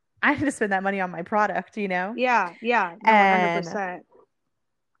just, I had to spend that money on my product, you know? yeah, yeah. No, And 100%.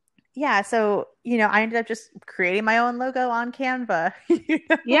 yeah, so, I ended up just creating my own logo on Canva, you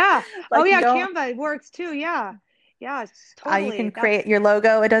know? Yeah. Oh Like, you yeah, don't, Canva works too. Yeah. Yeah, you totally. can create your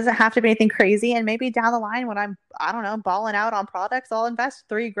logo. It doesn't have to be anything crazy. And maybe down the line when I don't know, balling out on products, I'll invest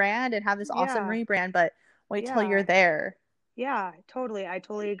 3 grand and have this awesome Yeah. rebrand, but wait till you're Yeah. there. Yeah, totally. I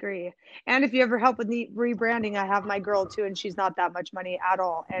totally agree. And if you ever help with the rebranding, I have my girl too, and she's not that much money at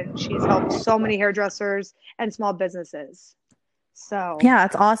all. And she's helped so many hairdressers and small businesses. So Yeah,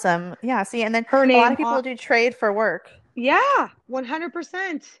 it's awesome. Yeah, see, and then her a lot name of people do trade for work. yeah,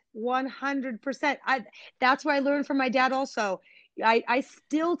 100%. 100%. That's what I learned from my dad also. I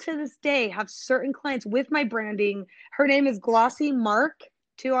still to this day have certain clients with my branding. Her name is Glossy Mark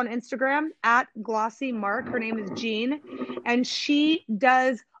too on Instagram at Glossy Mark. Her name is Jean, and she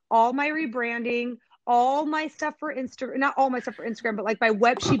does all my rebranding, all my stuff for Instagram, not all my stuff for Instagram, but like my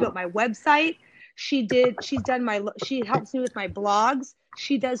web, she built my website. She helps me with my blogs.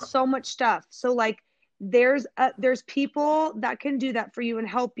 She does so much stuff. So like there's people that can do that for you and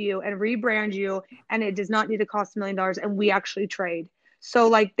help you and rebrand you, and it does not need to cost $1 million, and we actually trade. So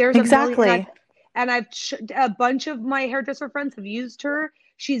like there's a million, and Exactly. a bunch of my hairdresser friends have used her.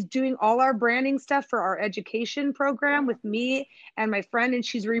 She's doing all our branding stuff for our education program with me and my friend, and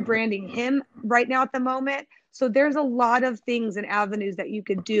she's rebranding him right now at the moment. So there's a lot of things and avenues that you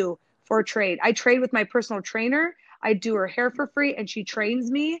could do for trade. I trade with my personal trainer. I do her hair for free and she trains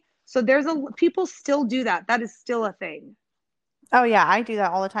me. So there's a people still do that. That is still a thing. Oh yeah, I do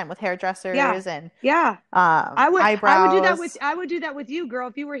that all the time with Yeah. hairdressers and Yeah. eyebrows. I would do that with you, girl.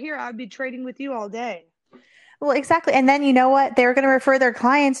 If you were here, I would be trading with you all day. Well, exactly. And then you know what? They're going to refer their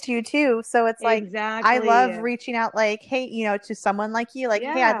clients to you too. So it's like I love Exactly. reaching out like, hey, to someone like you, like, hey,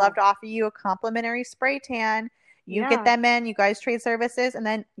 I'd Yeah. love to offer you a complimentary spray tan. You get Yeah. them in, you guys trade services, and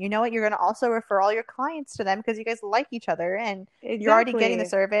then you know what? You're going to also refer all your clients to them because you guys like each other and you're already getting the Exactly.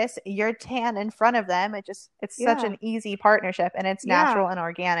 service. You're tan in front of them. It's such Yeah. an easy partnership and it's Yeah. natural and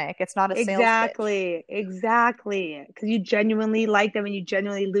organic. It's not a sales pitch. Exactly. Exactly. Because you genuinely like them and you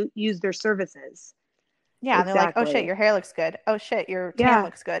genuinely use their services. Yeah, and they're like, "Oh shit, Exactly. your hair looks good. Oh shit, your tan Yeah.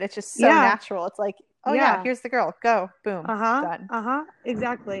 looks good." It's just so Yeah. natural. It's like, "Oh yeah, Yeah. here's the girl. Go. Boom. Uh-huh. Done." Uh-huh.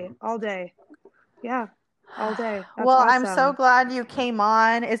 Exactly. All day. Yeah. All day. That's Well, I'm so awesome. glad you came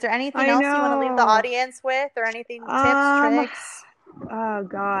on. Is there anything I else you want to leave the know. audience with or anything tips, Um, tricks? oh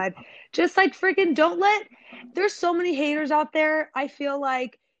God. Just like freaking don't let there's so many haters out there. I feel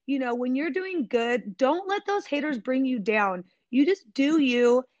like, when you're doing good, don't let those haters bring you down. You just do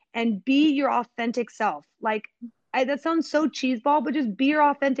you and be your authentic self. Like that sounds so cheeseball, but just be your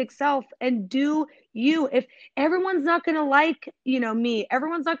authentic self and do you. If everyone's not gonna like, me,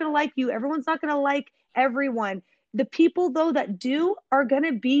 everyone's not gonna like you, everyone's not gonna like everyone. The people though that do are going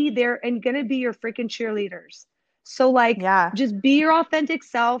to be there and going to be your freaking cheerleaders. So like Yeah. just be your authentic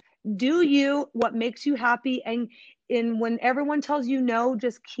self, do you what makes you happy, and when everyone tells you no,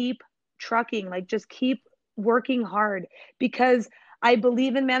 just keep trucking, like just keep working hard, because I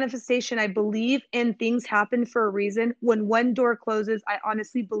believe in manifestation. I believe in things happen for a reason. When one door closes, I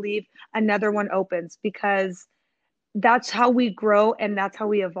honestly believe another one opens, because that's how we grow and that's how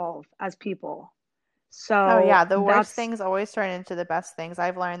we evolve as people. Oh So yeah, the worst that's, things always turn into the best things.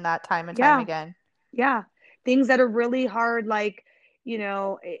 I've learned that time and time yeah, again. yeah. Things that are really hard, like,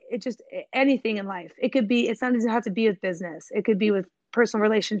 it just anything in life. It could be, it's not, it doesn't have to be with business. It could be with personal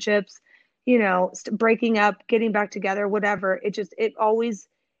relationships, breaking up, getting back together, whatever.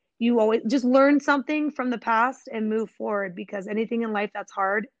 You always just learn something from the past and move forward, because anything in life that's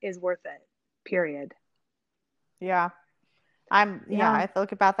hard is worth it, period. Yeah. Yeah, Yeah. I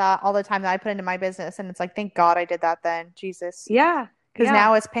think about that all the time that I put into my business and it's like, thank God I did that then. Jesus. Yeah. Because Yeah.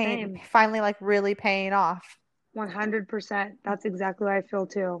 now it's paying, Same. finally like really paying off. 100%. That's exactly what I feel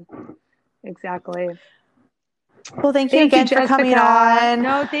too. Exactly. Well, thank you Thank you, again for coming Jessica. on.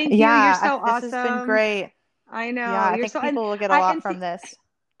 No, thank you. You're Yeah, so this has been awesome. great. I Yeah, know. I You're think so, and people will get a I lot and from see, this.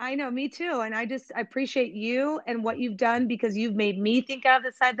 I know, me too. And I appreciate you and what you've done, because you've made me think out of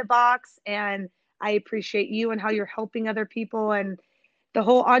the side of the box. And I appreciate you and how you're helping other people, and the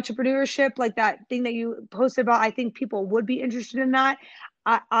whole entrepreneurship, like that thing that you posted about. I think people would be interested in that.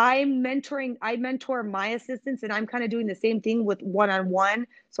 I mentor my assistants, and I'm kind of doing the same thing with one-on-one.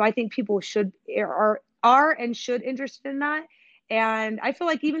 So I think people are and should interested in that. And I feel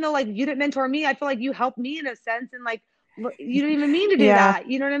like even though like you didn't mentor me, I feel like you helped me in a sense, and like you didn't even mean to do Yeah. that.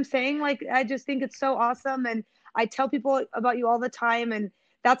 You know what I'm saying? Like I just think it's so awesome, and I tell people about you all the time. And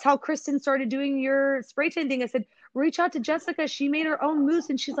that's how Kristen started doing your spray tan thing. I said, reach out to Jessica. She made her own mousse,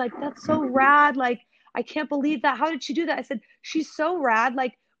 and she's like, that's so rad. Like, I can't believe that. How did she do that? I said, she's so rad.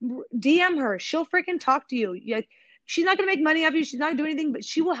 Like, DM her. She'll freaking talk to you. Like, she's not going to make money off you. She's not going to do anything, but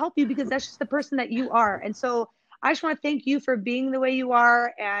she will help you, because that's just the person that you are. And so I just want to thank you for being the way you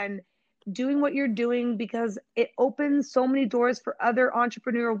are and doing what you're doing, because it opens so many doors for other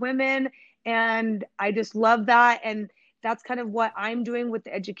entrepreneur women. And I just love that. And that's kind of what I'm doing with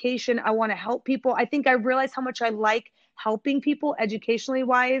the education. I want to help people. I think I realized how much I like helping people educationally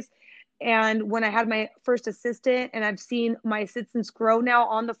wise. And when I had my first assistant, and I've seen my assistants grow now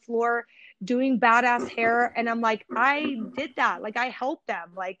on the floor doing badass hair, and I'm like, I did that. Like I helped them.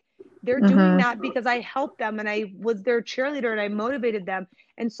 Like they're doing Mm-hmm. that because I helped them and I was their cheerleader and I motivated them.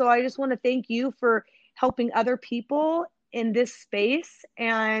 And so I just want to thank you for helping other people in this space,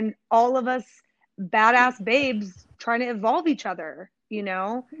 and all of us badass babes trying to evolve each other,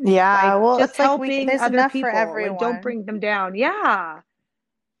 Yeah, like well, just it's like helping there's other enough for people. Like don't everyone. bring them down. Yeah.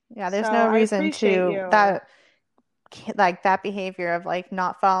 Yeah, So there's no I reason appreciate to you. that like that behavior of like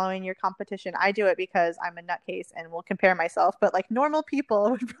not following your competition. I do it because I'm a nutcase and will compare myself, but like normal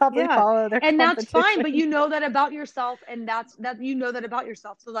people would probably Yeah. follow their And that's fine, competition. but you know that about yourself, and you know that about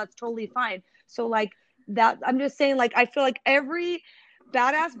yourself. So that's totally fine. So like that, I'm just saying, like I feel like every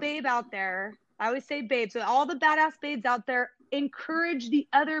badass babe out there, I always say babe, so all the badass babes out there encourage the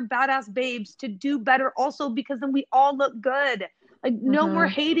other badass babes to do better also, because then we all look good. Like no more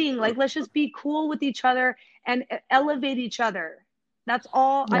Hmm. hating. Like let's just be cool with each other and elevate each other. That's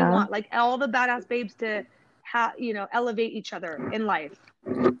all I Yeah. want. Like all the badass babes to elevate each other in life.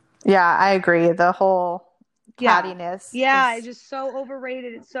 Yeah, I agree. The whole Yeah. cattiness Yeah. It's is, just so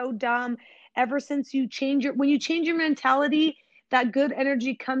overrated. It's so dumb. Ever since when you change your mentality, that good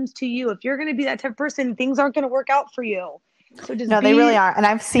energy comes to you. If you're going to be that type of person, things aren't going to work out for you. So just no, they really be, are. And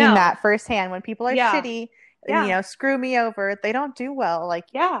I've seen no. that firsthand when people are Yeah. shitty and, Yeah. screw me over, they don't do well. Like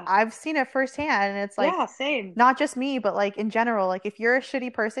Yeah. I've seen it firsthand and it's like Yeah. Same. not just me, but like in general, like if you're a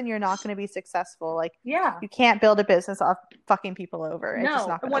shitty person, you're not going to be successful. Like Yeah. you can't build a business off fucking people over. It's just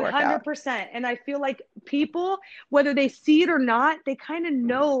No, not going to work out. 100%. And I feel like people, whether they see it or not, they kind of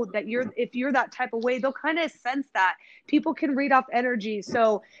know that if you're that type of way, they'll kind of sense that. People can read off energy.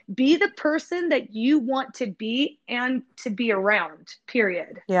 So be the person that you want to be and to be around,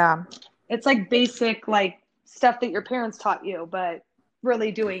 period. Yeah. It's like basic, like stuff that your parents taught you, but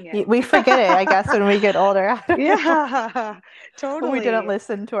really doing it. We forget it, I guess, when we get older. I don't know. Yeah, When we didn't totally.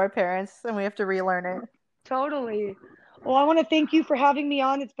 listen to our parents and we have to relearn it. Totally. Well, I want to thank you for having me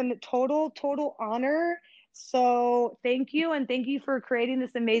on. It's been a total honor. So thank you. And thank you for creating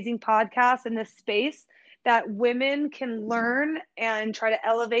this amazing podcast and this space that women can learn and try to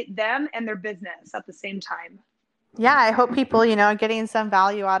elevate them and their business at the same time. Yeah, I hope people, are getting some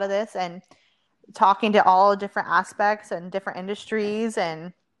value out of this and talking to all different aspects and different industries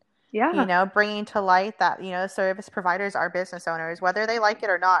and Yeah. bringing to light that, service providers are business owners, whether they like it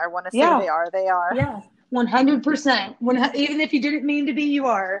or not, or want to say they are, they are. Yeah. 100%. Even if you didn't mean to be, you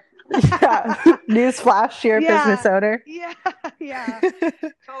are. Yeah. Newsflash, you're a business owner. Yeah.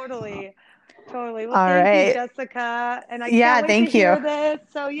 Totally. Well, All thank right. you, Jessica. And I can't wait to hear this.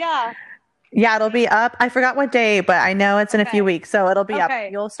 So yeah. Yeah, it'll be up. I forgot what day, but I know it's in a few weeks, so it'll be up.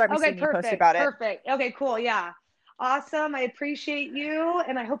 You'll start seeing me post about it. Perfect. Okay, cool. Yeah. Awesome. I appreciate you,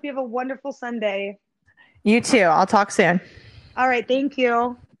 and I hope you have a wonderful Sunday. You too. I'll talk soon. All right. Thank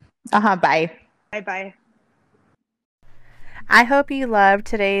you. Bye. Bye. I hope you loved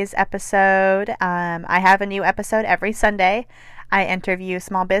today's episode. I have a new episode every Sunday. I interview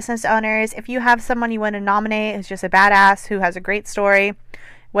small business owners. If you have someone you want to nominate who's just a badass, who has a great story,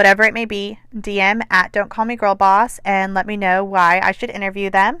 whatever it may be, DM at Don't Call Me Girl Boss and let me know why I should interview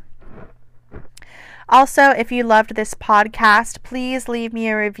them. Also, if you loved this podcast, please leave me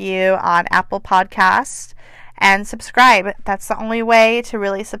a review on Apple Podcasts and subscribe. That's the only way to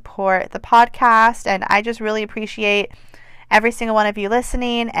really support the podcast, and I just really appreciate every single one of you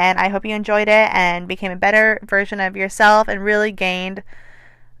listening, and I hope you enjoyed it and became a better version of yourself and really gained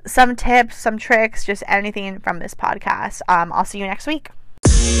some tips, some tricks, just anything from this podcast. I'll see you next week.